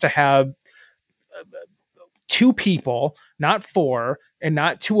nice to have 2 people, not 4, and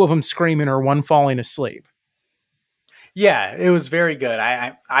not 2 of them screaming or one falling asleep. Yeah, it was very good.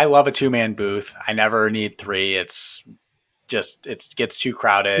 I love a 2-man booth. I never need 3. It's just, it gets too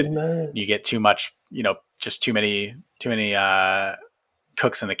crowded. You get too much, just too many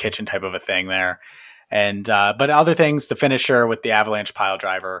cooks in the kitchen type of a thing there. And but other things, the finisher with the avalanche pile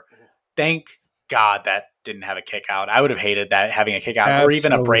driver, thank God that didn't have a kick out. I would have hated that, having a kick out. Absolutely.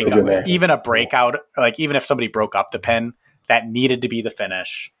 Or even a breakout, like even if somebody broke up the pin, that needed to be the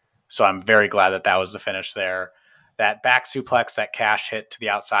finish. So I'm very glad that was the finish there. That back suplex that Cash hit to the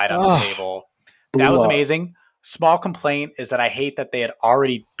outside on the table, that was amazing. Small complaint is that I hate that they had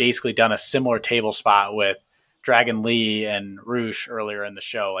already basically done a similar table spot with Dragon Lee and Roosh earlier in the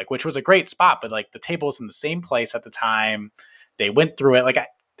show, like, which was a great spot, but like the table was in the same place at the time. They went through it. Like,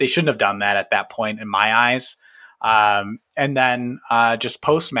 they shouldn't have done that at that point in my eyes. And then just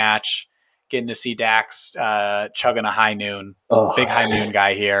post-match, getting to see Dax chugging a high noon. Big high noon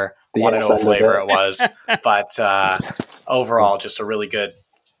guy here. Want to know what flavor it was. But overall, just a really good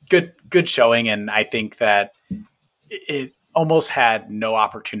showing. And I think that it almost had no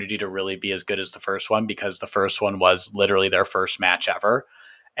opportunity to really be as good as the first one, because the first one was literally their first match ever.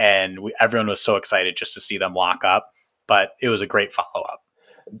 And everyone was so excited just to see them lock up. But it was a great follow-up.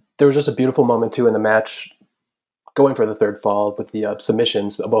 There was just a beautiful moment, too, in the match going for the third fall with the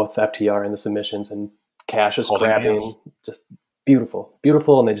submissions, both FTR and the submissions, and Cash is grabbing. Just beautiful.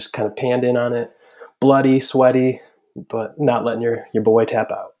 Beautiful, and they just kind of panned in on it. Bloody, sweaty, but not letting your boy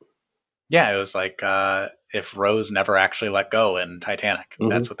tap out. Yeah, it was like if Rose never actually let go in Titanic. Mm-hmm.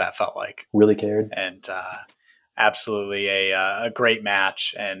 That's what that felt like. Really cared. And absolutely a great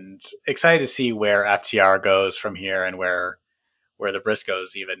match, and excited to see where FTR goes from here and where the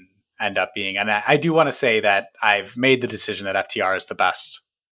Briscoes even end up being. And I do want to say that I've made the decision that FTR is the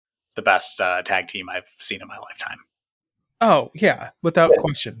best tag team I've seen in my lifetime. Oh yeah, without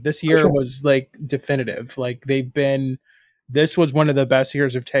question. This year was like definitive. Like this was one of the best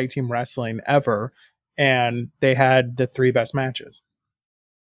years of tag team wrestling ever. And they had the 3 best matches.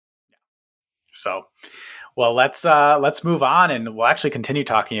 So, well, let's move on, and we'll actually continue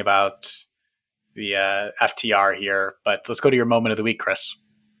talking about the FTR here, but let's go to your moment of the week, Chris.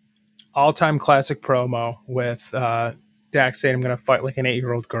 All-time classic promo with Dax saying, "I'm going to fight like an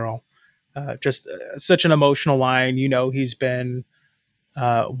 8-year-old girl." Just such an emotional line. He's been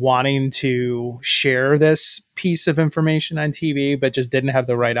wanting to share this piece of information on TV, but just didn't have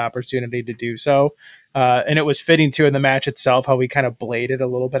the right opportunity to do so. And it was fitting too in the match itself, how we kind of bladed a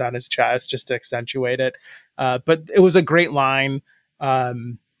little bit on his chest just to accentuate it. But it was a great line.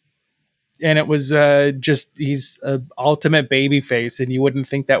 And it was just, he's an ultimate baby face, and you wouldn't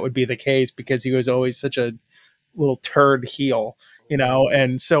think that would be the case because he was always such a little turd heel,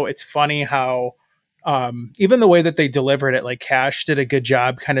 and so it's funny how even the way that they delivered it, like Cash did a good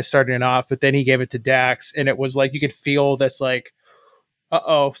job kind of starting it off, but then he gave it to Dax, and it was like you could feel this like,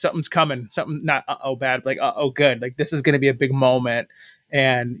 uh-oh, something's coming, something not uh-oh bad, like uh-oh good, like this is going to be a big moment,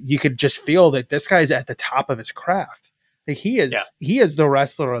 and you could just feel that this guy's at the top of his craft. Like he is the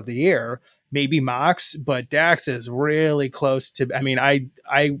wrestler of the year, maybe Mox, but Dax is really close to. I mean,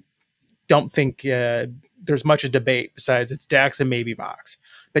 I don't think there's much a debate besides it's Dax and maybe Mox,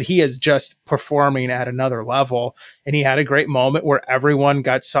 but he is just performing at another level. And he had a great moment where everyone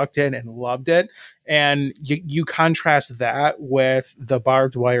got sucked in and loved it. And you contrast that with the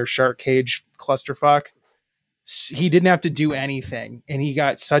barbed wire shark cage clusterfuck. He didn't have to do anything, and he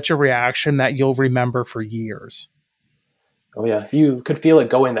got such a reaction that you'll remember for years. Oh yeah, you could feel it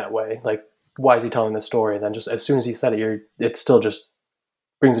going that way. Like, why is he telling this story? And then just as soon as he said it, it still just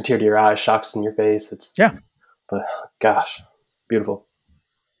brings a tear to your eye, shocks in your face. But gosh, beautiful.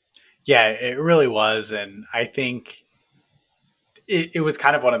 Yeah, it really was. And I think it was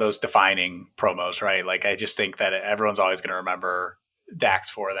kind of one of those defining promos, right? Like, I just think that everyone's always going to remember Dax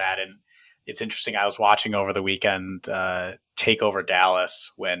for that. And it's interesting. I was watching over the weekend TakeOver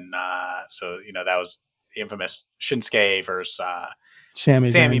Dallas when, that was the infamous Shinsuke versus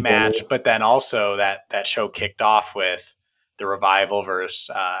Sammy match. But then also that show kicked off with the Revival versus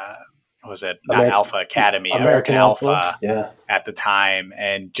was it not Alpha Academy, American Alpha at the time,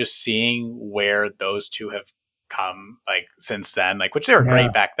 and just seeing where those two have come like since then, like, which they were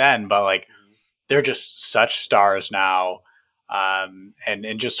great back then, but like they're just such stars now,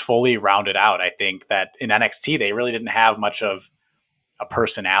 and just fully rounded out. I think that in NXT they really didn't have much of a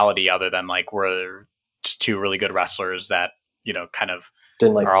personality other than like we're just two really good wrestlers that kind of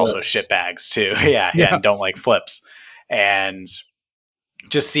are also shitbags too, and don't like flips. And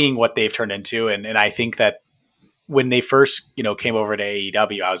just seeing what they've turned into. And I think that when they first, came over to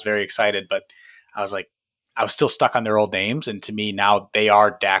AEW, I was very excited, but I was still stuck on their old names. And to me now they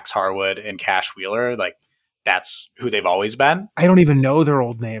are Dax Harwood and Cash Wheeler. Like that's who they've always been. I don't even know their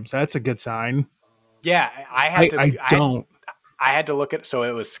old names. That's a good sign. Yeah. I had to look at, so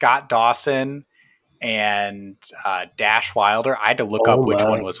it was Scott Dawson and Dash Wilder. I had to look up which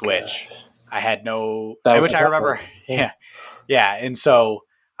one was which. I had no, which I remember. Yeah. And so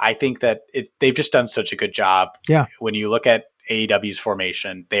I think that they've just done such a good job. Yeah. When you look at AEW's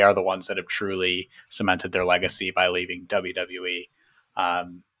formation, they are the ones that have truly cemented their legacy by leaving WWE.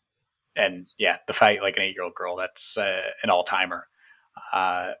 And yeah, the fight like an 8-year-old girl, that's an all-timer.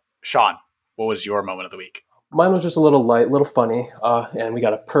 Sean, what was your moment of the week? Mine was just a little light, a little funny. And we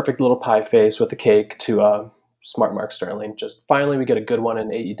got a perfect little pie face with the cake to Smart Mark Sterling. Just finally, we get a good one in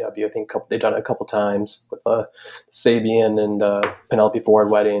AEW. I think they've done it a couple times with Sabian and Penelope Ford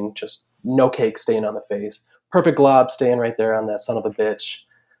wedding. Just no cake staying on the face. Perfect glob staying right there on that son of a bitch.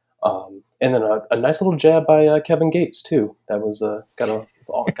 And then a nice little jab by Kevin Gates too. That was kind of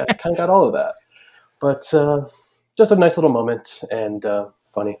got all of that. But just a nice little moment and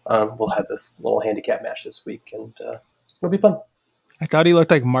funny. We'll have this little handicap match this week, and it'll be fun. I thought he looked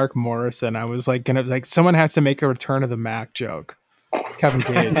like Mark Morrison. I was like, someone has to make a Return of the Mac joke. Kevin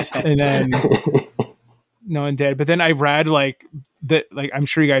Gates. And then no one did. But then I read I'm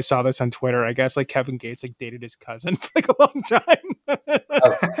sure you guys saw this on Twitter. I guess like Kevin Gates like dated his cousin for like a long time.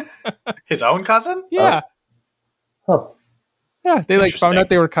 His own cousin? Yeah. Yeah. They like found out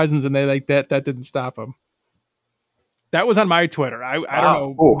they were cousins, and they like that didn't stop them. That was on my Twitter. I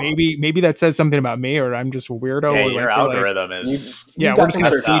don't know. Maybe that says something about me, or I'm just a weirdo. Yeah, your algorithm is. We're just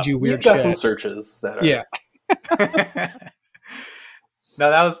gonna feed you weird shit. Some searches that are. Yeah.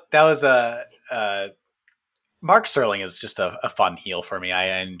 No, that was Mark Sterling is just a fun heel for me.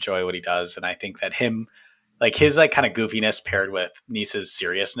 I enjoy what he does, and I think that him, like his like kind of goofiness paired with Nice's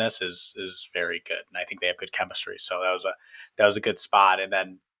seriousness is very good, and I think they have good chemistry. So that was a good spot, and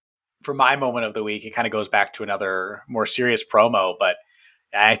then. For my moment of the week, it kind of goes back to another more serious promo, but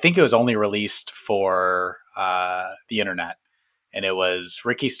I think it was only released for the internet. And it was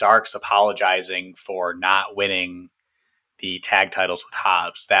Ricky Starks apologizing for not winning the tag titles with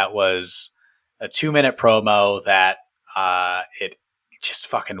Hobbs. That was a 2-minute promo that it just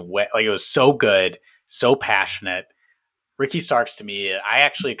fucking went. Like, it was so good, so passionate. Ricky Starks, to me, I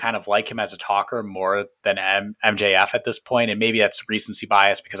actually kind of like him as a talker more than MJF at this point. And maybe that's recency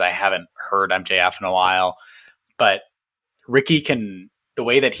bias because I haven't heard MJF in a while. But Ricky the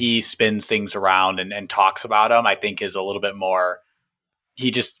way that he spins things around and talks about them, I think is a little bit more,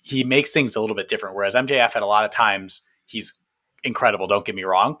 he makes things a little bit different. Whereas MJF at a lot of times, he's incredible, don't get me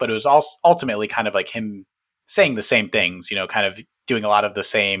wrong, but it was also ultimately kind of like him saying the same things, kind of doing a lot of the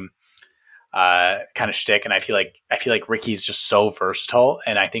same kind of shtick. And I feel like Ricky's just so versatile,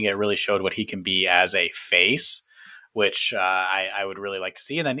 and I think it really showed what he can be as a face, which I would really like to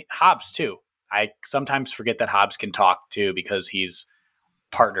see. And then Hobbs too. I sometimes forget that Hobbs can talk too, because he's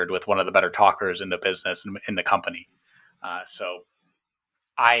partnered with one of the better talkers in the business and in the company. So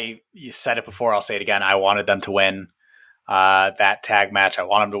you said it before, I'll say it again. I wanted them to win that tag match. I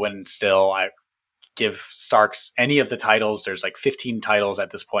want them to win still. I give Starks any of the titles. There's like 15 titles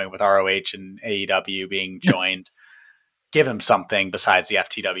at this point with ROH and AEW being joined. Give him something besides the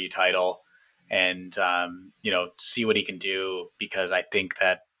FTW title, and see what he can do, because I think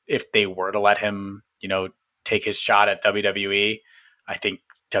that if they were to let him, take his shot at WWE, I think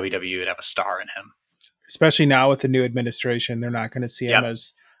WWE would have a star in him. Especially now with the new administration, they're not going to see him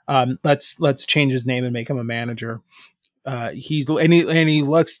as let's change his name and make him a manager. He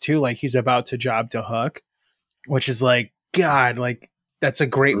looks too like he's about to job to Hook, which is like, God, like that's a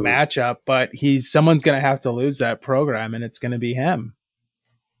great matchup, but someone's going to have to lose that program, and it's going to be him.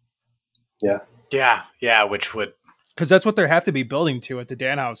 Yeah. Which would, because that's what they have to be building to at the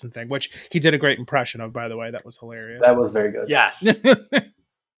Danhausen thing, which he did a great impression of, by the way. That was hilarious. That was very good. Yes.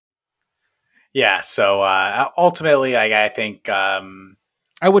 Yeah. So ultimately, I think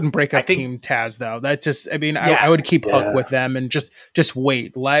I wouldn't break up Team Taz though. That just, I would keep Hook with them and just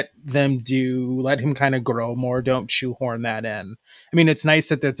wait, let him kind of grow more. Don't shoehorn that in. It's nice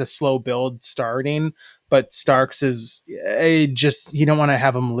that it's a slow build starting, but Starks is you don't want to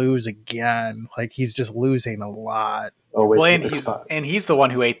have him lose again. Like he's just losing a lot. And he's the one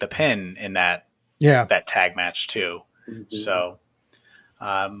who ate the pin in that tag match too. Mm-hmm. So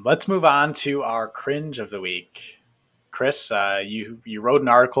let's move on to our cringe of the week. Chris, you wrote an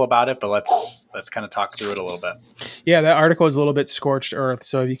article about it, but let's kind of talk through it a little bit. Yeah, that article is a little bit scorched earth,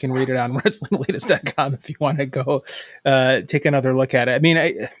 so you can read it on WrestlingElitist.com if you want to go take another look at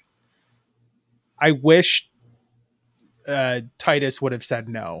it. I wish Titus would have said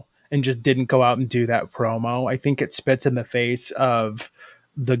no and just didn't go out and do that promo. I think it spits in the face of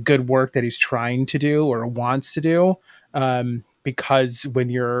the good work that he's trying to do or wants to do, because when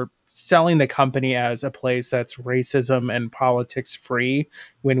you're selling the company as a place that's racism and politics free,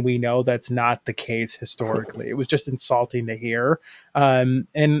 when we know that's not the case historically, it was just insulting to hear. And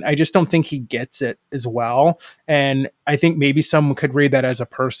I just don't think he gets it as well. And I think maybe someone could read that as a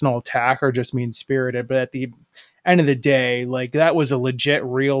personal attack or just mean spirited, but at the end of the day, like that was a legit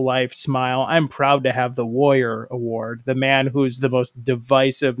real life smile. I'm proud to have the Warrior Award, the man who's the most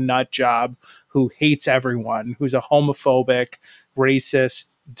divisive nut job, who hates everyone, who's a homophobic,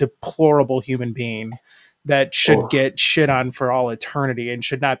 racist, deplorable human being that should get shit on for all eternity and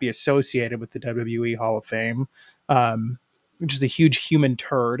should not be associated with the WWE Hall of Fame, which is a huge human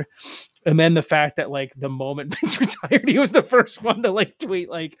turd. And then the fact that like the moment Vince retired, he was the first one to like tweet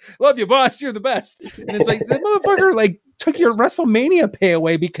like, "Love you, boss, you're the best." And it's like, the motherfucker like took your WrestleMania pay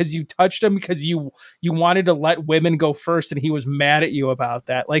away because you touched him, because you wanted to let women go first, and he was mad at you about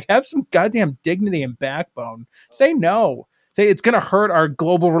that. Like, have some goddamn dignity and backbone. Say no. Say it's going to hurt our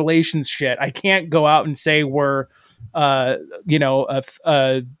global relations shit. I can't go out and say we're, a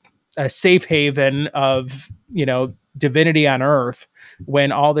safe haven of, divinity on earth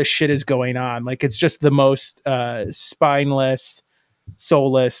when all this shit is going on. Like, it's just the most spineless,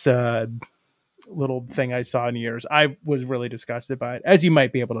 soulless little thing I saw in years. I was really disgusted by it, as you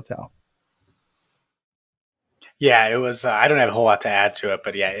might be able to tell. Yeah, it was, I don't have a whole lot to add to it,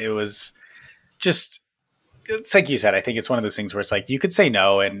 but yeah, it was just, it's like you said, I think it's one of those things where it's like, you could say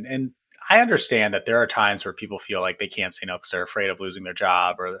no. And I understand that there are times where people feel like they can't say no because they're afraid of losing their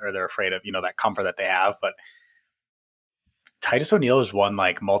job, or they're afraid of, that comfort that they have. But Titus O'Neil has won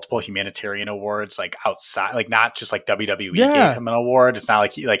like multiple humanitarian awards, like outside, like not just like WWE gave him an award. It's not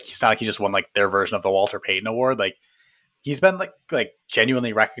like it's not like he just won like their version of the Walter Payton Award. Like he's been like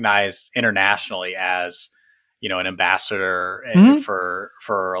genuinely recognized internationally as, an ambassador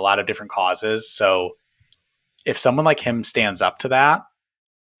for a lot of different causes. So if someone like him stands up to that,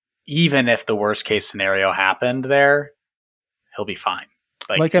 even if the worst case scenario happened there, he'll be fine.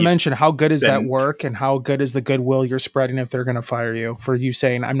 Like I mentioned, how good is that work, and how good is the goodwill you're spreading if they're going to fire you for you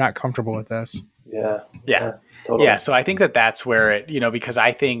saying, "I'm not comfortable with this." Yeah. Totally. Yeah. So I think that's where it, because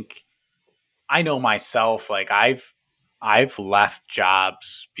I know myself, like I've I've left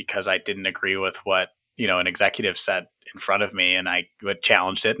jobs because I didn't agree with what, an executive said in front of me, and I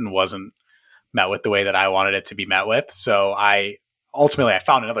challenged it and wasn't met with the way that I wanted it to be met with. So I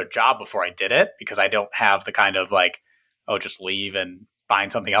found another job before I did it, because I don't have the kind of like, oh, just leave and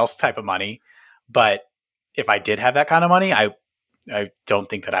find something else type of money. But if I did have that kind of money, I don't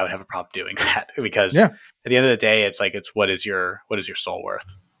think that I would have a problem doing that, because at the end of the day, it's like, what is your soul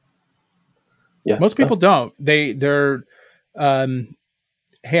worth? Yeah. Most people don't. They're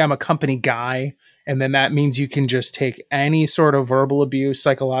hey, I'm a company guy. And then that means you can just take any sort of verbal abuse,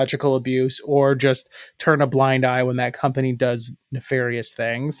 psychological abuse, or just turn a blind eye when that company does nefarious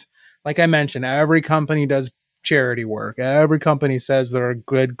things. Like I mentioned, every company does charity work. Every company says they're a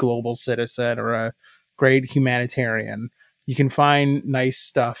good global citizen or a great humanitarian. You can find nice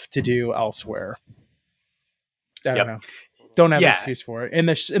stuff to do elsewhere. I don't know. Don't have an excuse for it. And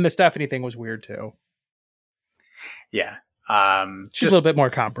the Stephanie thing was weird too. Yeah. She's a little bit more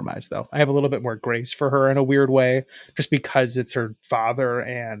compromised, though. I have a little bit more grace for her in a weird way, just because it's her father,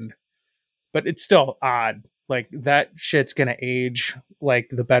 but it's still odd. Like, that shit's gonna age like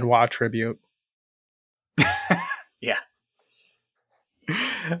the Benoit tribute. Yeah.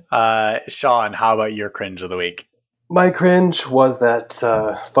 Sean, how about your cringe of the week? My cringe was that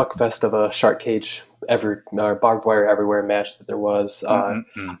fuckfest of a shark cage barbed wire everywhere match that there was. I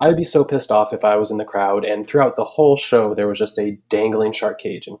would be so pissed off if I was in the crowd and throughout the whole show there was just a dangling shark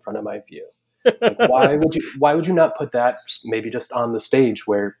cage in front of my view. Like, why would you not put that maybe just on the stage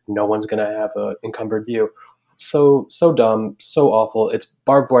where no one's gonna have an encumbered view? So dumb, so awful. It's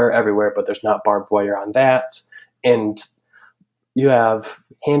barbed wire everywhere, but there's not barbed wire on that. And you have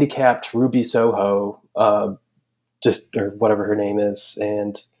handicapped Ruby Soho, or whatever her name is,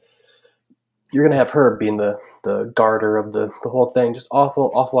 and you're going to have her being the garter of the whole thing. Just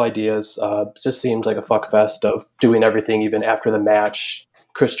awful ideas. It just seems like a fuck fest of doing everything. Even after the match,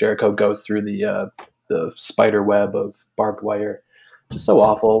 Chris Jericho goes through the spider web of barbed wire. Just so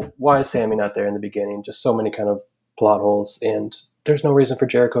awful. Why is Sammy not there in the beginning? Just so many kind of plot holes, and there's no reason for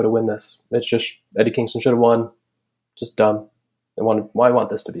Jericho to win this. It's just Eddie Kingston should have won. Just dumb. I want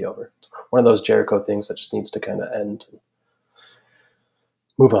this to be over. One of those Jericho things that just needs to kind of end.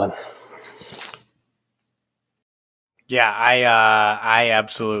 Move on. Yeah, I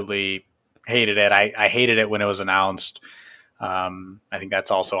absolutely hated it. I hated it when it was announced. I think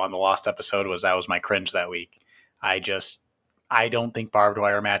that's also on the Lost episode. That was my cringe that week. I don't think barbed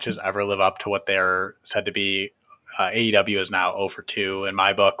wire matches ever live up to what they're said to be. AEW is now 0 for 2 in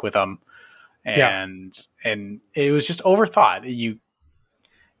my book with them, and it was just overthought.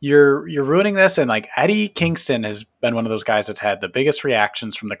 You're ruining this, and like Eddie Kingston has been one of those guys that's had the biggest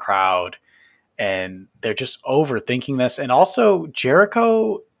reactions from the crowd. And they're just overthinking this. And also,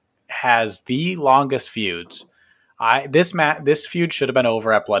 Jericho has the longest feuds. This feud should have been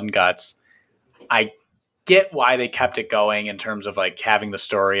over at Blood and Guts. I get why they kept it going in terms of like having the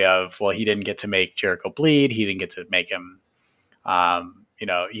story of, well, he didn't get to make Jericho bleed. He didn't get to make him,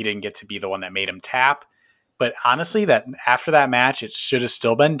 he didn't get to be the one that made him tap. But honestly, that after that match, it should have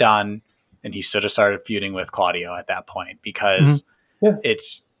still been done, and he should have started feuding with Claudio at that point, because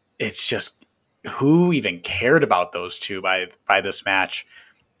it's just, who even cared about those two by this match?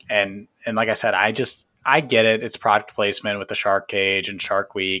 And like I said, I get it. It's product placement with the Shark Cage and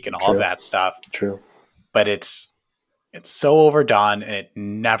Shark Week and all of that stuff. True. But it's so overdone, and it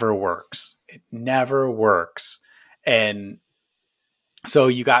never works. It never works. And so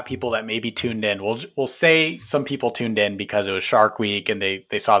you got people that maybe tuned in. We'll say some people tuned in because it was Shark Week and they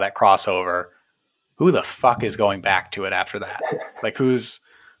saw that crossover. Who the fuck is going back to it after that? Like who's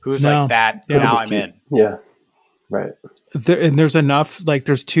like that? Yeah, now I'm in. Yeah, right. There's enough. Like,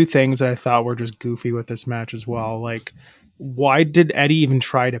 there's two things that I thought were just goofy with this match as well. Like, why did Eddie even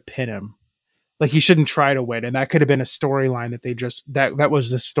try to pin him? Like, he shouldn't try to win, and that could have been a storyline that they just that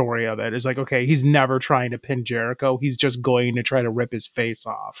was the story of it. Is like, okay, he's never trying to pin Jericho. He's just going to try to rip his face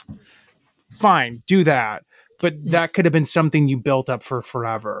off. Fine, do that, but that could have been something you built up for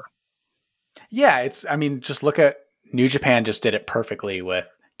forever. Yeah, just look at New Japan. Just did it perfectly with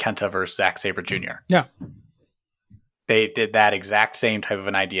Kenta versus Zack Sabre Jr. Yeah. They did that exact same type of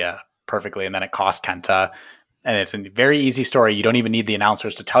an idea perfectly, and then it cost Kenta. And it's a very easy story. You don't even need the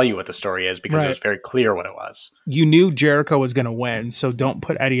announcers to tell you what the story is, because it was very clear what it was. You knew Jericho was going to win, so don't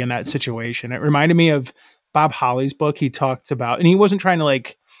put Eddie in that situation. It reminded me of Bob Holly's book. He talked about, and he wasn't trying to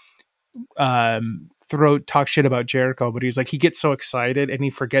like talk shit about Jericho, but he's like, he gets so excited and he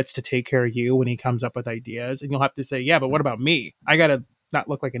forgets to take care of you when he comes up with ideas. And you'll have to say, yeah, but what about me? I got to not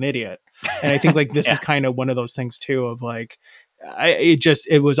look like an idiot. And I think like this is kind of one of those things too, of like,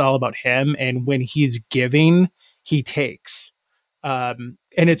 it was all about him. And when he's giving, he takes. And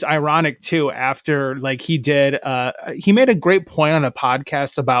it's ironic too, after like he made a great point on a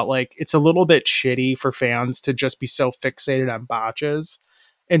podcast about like, it's a little bit shitty for fans to just be so fixated on botches.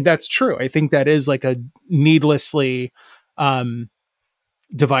 And that's true. I think that is like a needlessly,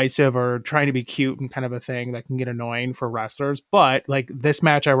 divisive or trying to be cute and kind of a thing that can get annoying for wrestlers. But like this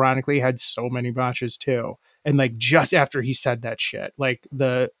match ironically had so many botches too. And like just after he said that shit, like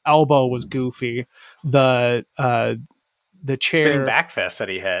the elbow was goofy, the chair spinning back fist that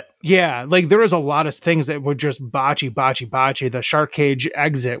he hit. Yeah, like there was a lot of things that were just botchy. The shark cage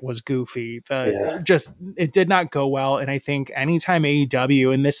exit was goofy. It did not go well. And I think anytime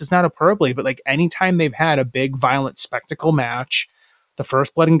AEW, and this is not hyperbole, but like anytime they've had a big violent spectacle match, the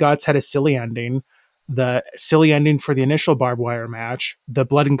first Blood and Guts had a silly ending. The silly ending for the initial barbed wire match, the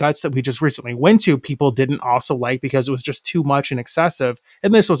Blood and Guts that we just recently went to, people didn't also like because it was just too much and excessive.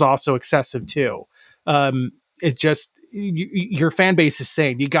 And this was also excessive too. It's just your fan base is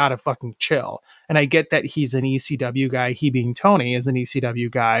saying you gotta fucking chill. And I get that he's an ECW guy, he being Tony is an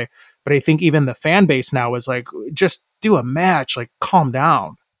ECW guy, but I think even the fan base now is like, just do a match, like calm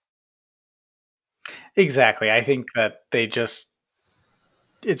down. Exactly. I think that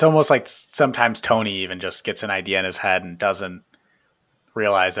it's almost like sometimes Tony even just gets an idea in his head and doesn't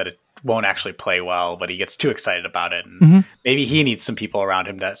realize that it won't actually play well, but he gets too excited about it. And maybe he needs some people around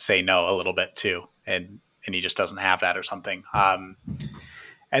him that say no a little bit too. And he just doesn't have that or something.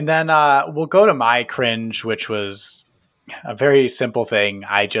 And then we'll go to my cringe, which was a very simple thing.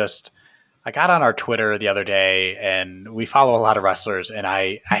 I got on our Twitter the other day, and we follow a lot of wrestlers, and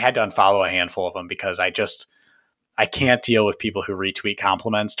I had to unfollow a handful of them because I can't deal with people who retweet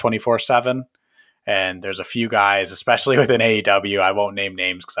compliments 24/7. And there's a few guys, especially within AEW, I won't name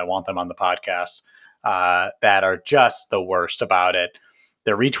names because I want them on the podcast, that are just the worst about it.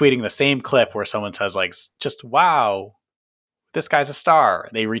 They're retweeting the same clip where someone says like, just, wow, this guy's a star.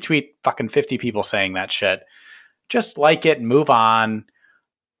 They retweet fucking 50 people saying that shit. Just like it and move on.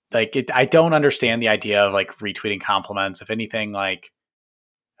 Like I don't understand the idea of like retweeting compliments. If anything, like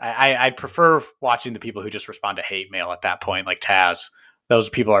I'd prefer watching the people who just respond to hate mail at that point, like Taz. Those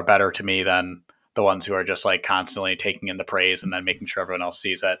people are better to me than the ones who are just like constantly taking in the praise and then making sure everyone else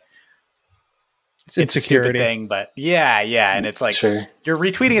sees it. It's a stupid thing, but yeah. And it's like, You're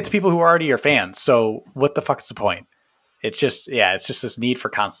retweeting it to people who are already your fans. So what the fuck's the point? It's just this need for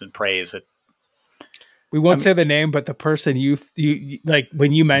constant praise. We won't say the name, but the person you like,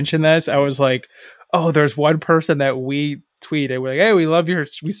 when you mentioned this, I was like, oh, there's one person that we tweeted. We're like, hey,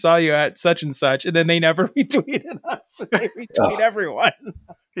 we saw you at such and such. And then they never retweeted us. They retweet everyone.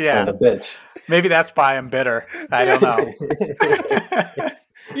 Yeah. Bitch. Maybe that's why I'm bitter. I don't know.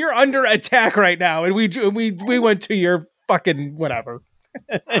 You're under attack right now. And we went to your fucking whatever.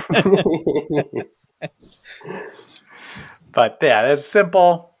 But yeah, it's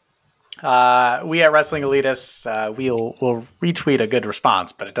simple. We at Wrestling Elitists, we'll retweet a good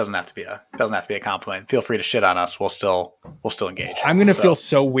response, but it doesn't have to be a compliment. Feel free to shit on us. We'll still engage. I'm gonna feel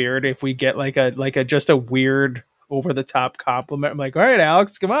so weird if we get like a just a weird over the top compliment. I'm like, all right,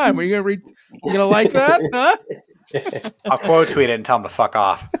 Alex, come on, are you gonna like that? Huh? I'll quote tweet it and tell him to fuck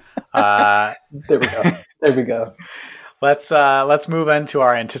off. There we go. Let's move into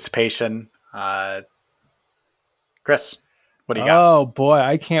our anticipation. Chris, what do you got? Oh boy,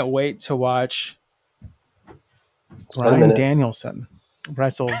 I can't wait to watch Bryan Danielson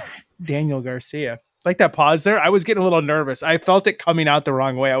wrestle Daniel Garcia. Like that pause there, I was getting a little nervous. I felt it coming out the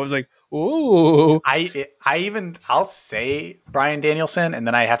wrong way. I was like, ooh. I'll say Bryan Danielson, and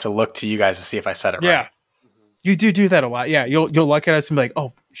then I have to look to you guys to see if I said it right. You do that a lot. Yeah, you'll look at us and be like,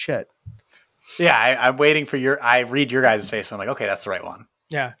 oh shit. Yeah, I'm waiting for I read your guys' face and I'm like, okay, that's the right one.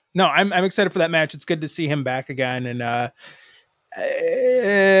 Yeah. No, I'm excited for that match. It's good to see him back again. And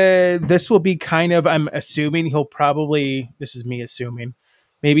this will be kind of, I'm assuming this is me assuming,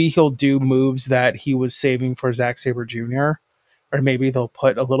 maybe he'll do moves that he was saving for Zack Sabre Jr. Or maybe they'll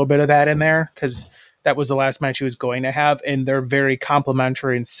put a little bit of that in there because that was the last match he was going to have. And they're very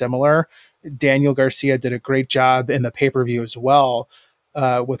complementary and similar. Daniel Garcia did a great job in the pay-per-view as well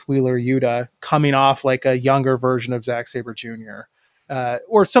with Wheeler Yuta coming off like a younger version of Zack Sabre Jr.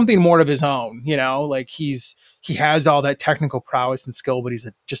 Or something more of his own, like he has all that technical prowess and skill, but he's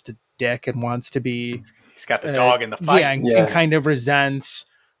just a dick and wants to be. He's got the dog in the fight. And kind of resents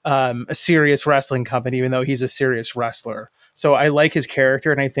a serious wrestling company, even though he's a serious wrestler. So I like his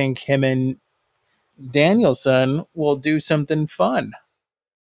character, and I think him and Danielson will do something fun.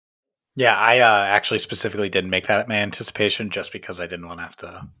 Yeah, I actually specifically didn't make that my anticipation just because I didn't want to have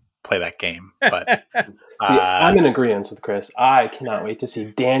to play that game. But I'm in agreement with Chris. I cannot wait to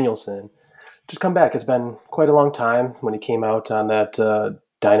see Danielson just come back. It's been quite a long time when he came out on that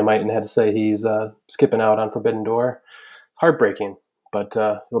Dynamite and had to say he's skipping out on Forbidden Door. Heartbreaking, but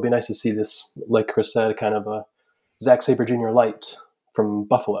it'll be nice to see this, like Chris said, kind of a Zack Sabre Jr. light from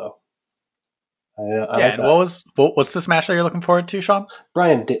Buffalo. I Yeah, like and that. what's this match that you're looking forward to, Sean?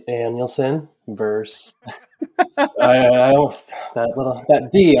 Bryan Danielson versus I almost that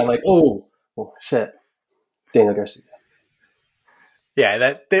D. I'm like, oh shit, Daniel Garcia.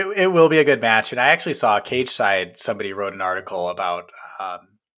 Yeah, it will be a good match. And I actually saw Cage Side, somebody wrote an article about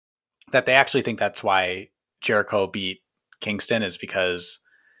that they actually think that's why Jericho beat Kingston, is because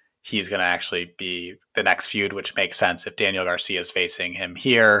he's going to actually be the next feud, which makes sense. If Daniel Garcia is facing him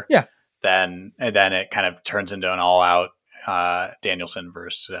here, Yeah. then it kind of turns into an all-out Danielson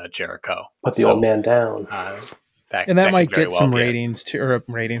versus Jericho. Put the old man down. That might get some ratings too, or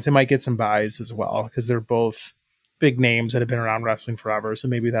ratings. It might get some buys as well, because they're both big names that have been around wrestling forever. So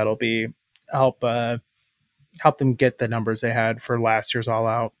maybe that'll be help them get the numbers they had for last year's All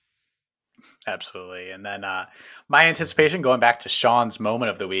Out. Absolutely. And then my anticipation, going back to Sean's moment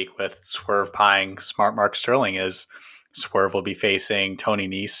of the week with Swerve pieing Smart Mark Sterling, is Swerve will be facing Tony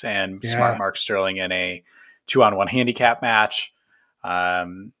Nese and Smart Mark Sterling in a 2-on-1 handicap match.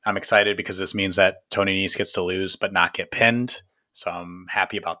 I'm excited because this means that Tony Nese gets to lose but not get pinned. So I'm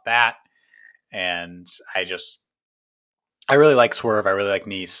happy about that. And I really like Swerve. I really like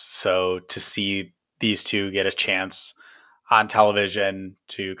Nese. So to see these two get a chance on television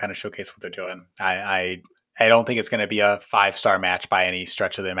to kind of showcase what they're doing, I don't think it's going to be a 5-star match by any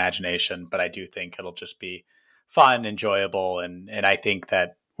stretch of the imagination, but I do think it'll just be fun, enjoyable, and I think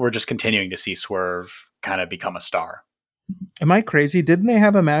that we're just continuing to see Swerve kind of become a star. Am I crazy? Didn't they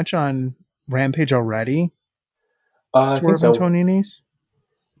have a match on Rampage already? Swerve and Tony Nese?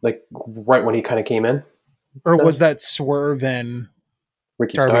 Like right when he kind of came in? Or was that Swerve and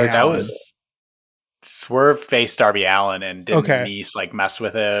Ricky Darby Starks? That was Swerve faced Darby Allin and didn't Nese like mess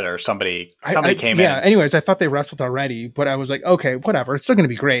with it, or somebody came in. Yeah, anyways, I thought they wrestled already, but I was like, okay, whatever. It's still going to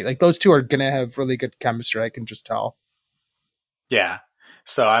be great. Like, those two are going to have really good chemistry. I can just tell. Yeah.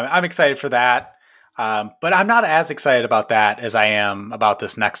 So I'm excited for that. But I'm not as excited about that as I am about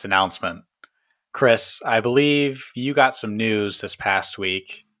this next announcement. Chris, I believe you got some news this past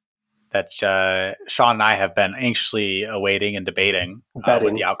week that Sean and I have been anxiously awaiting and debating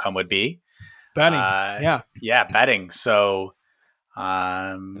what the outcome would be. Betting. Yeah, betting. So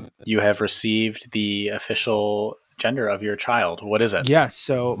you have received the official gender of your child. What is it? Yes.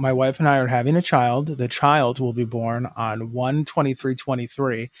 So my wife and I are having a child. The child will be born on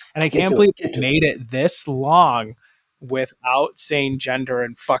 1/23/23. And I can't believe we made it this long without saying gender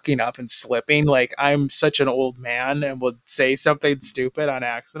and fucking up and slipping. Like, I'm such an old man and would say something stupid on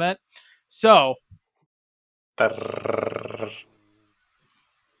accident. So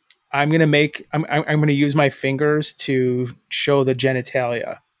I'm gonna use my fingers to show the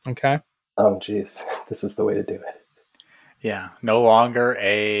genitalia. Okay. Oh, geez, this is the way to do it. Yeah, no longer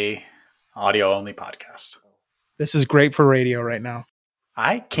a audio only podcast. This is great for radio right now.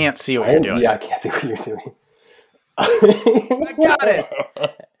 I can't see what you're doing. Yeah, I can't see what you're doing. I got it.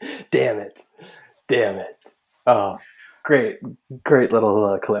 Damn it. Oh, great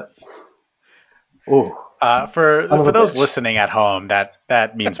little clip. Ooh. For those listening at home,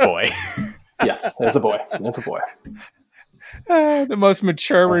 that means boy. Yes, it's a boy. The most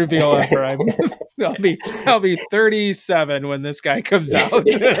mature reveal ever. I'll be 37 when this guy comes out.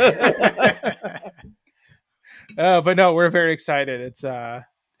 But no, we're very excited. It's a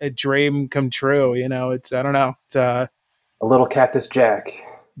dream come true. You know, it's I don't know. It's a little Cactus Jack.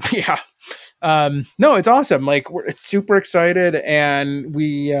 Yeah. No, it's awesome. Like, it's super excited, and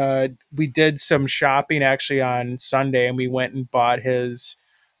we did some shopping actually on Sunday, and we went and bought his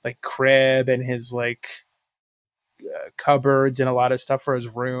like crib and his like cupboards and a lot of stuff for his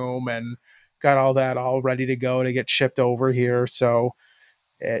room, and got all that all ready to go to get shipped over here. So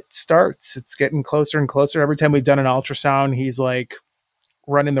it's getting closer and closer. Every time we've done an ultrasound, he's like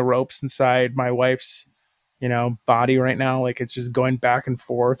running the ropes inside my wife's, body right now. Like, it's just going back and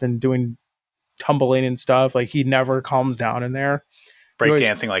forth and doing tumbling and stuff. Like, he never calms down in there.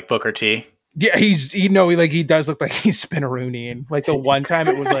 Breakdancing like Booker T. Yeah, he does look like he's spinnerooning. Like, the one time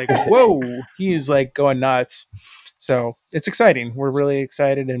it was like, whoa, he's like going nuts. So it's exciting. We're really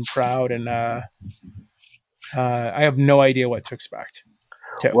excited and proud, and I have no idea what to expect.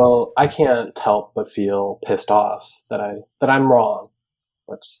 Well, I can't help but feel pissed off that I'm wrong.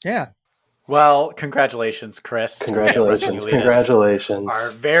 Yeah. Well, congratulations, Chris. Congratulations.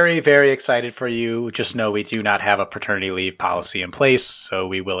 Are very, very excited for you. Just know we do not have a paternity leave policy in place, so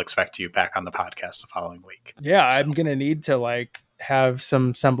we will expect you back on the podcast the following week. Yeah, so. I'm going to need to have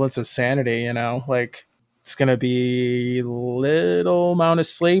some semblance of sanity, you know, like it's going to be little amount of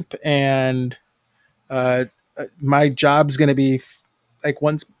sleep, and my job's going to be like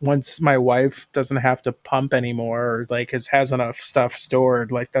once my wife doesn't have to pump anymore, or like has enough stuff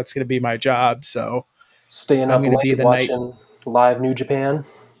stored, like that's going to be my job. So Staying I'm up going to be late the night. watching live New Japan.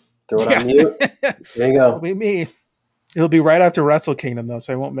 Throw it Yeah. on mute. There you It'll go. be me. It'll be right after Wrestle Kingdom though,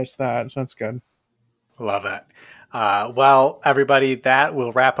 so I won't miss that. So that's good. Love it. Well, everybody, that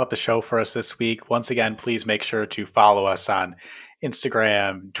will wrap up the show for us this week. Once again, please make sure to follow us on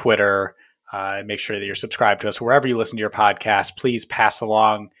Instagram, Twitter, and make sure that you're subscribed to us wherever you listen to your podcast. Please pass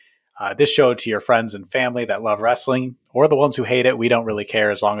along this show to your friends and family that love wrestling, or the ones who hate it. We don't really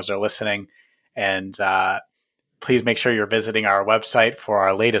care as long as they're listening. And please make sure you're visiting our website for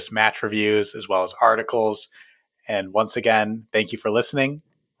our latest match reviews as well as articles. And once again, thank you for listening.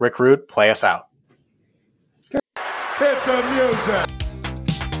 Rick Rude, play us out. Hit the music.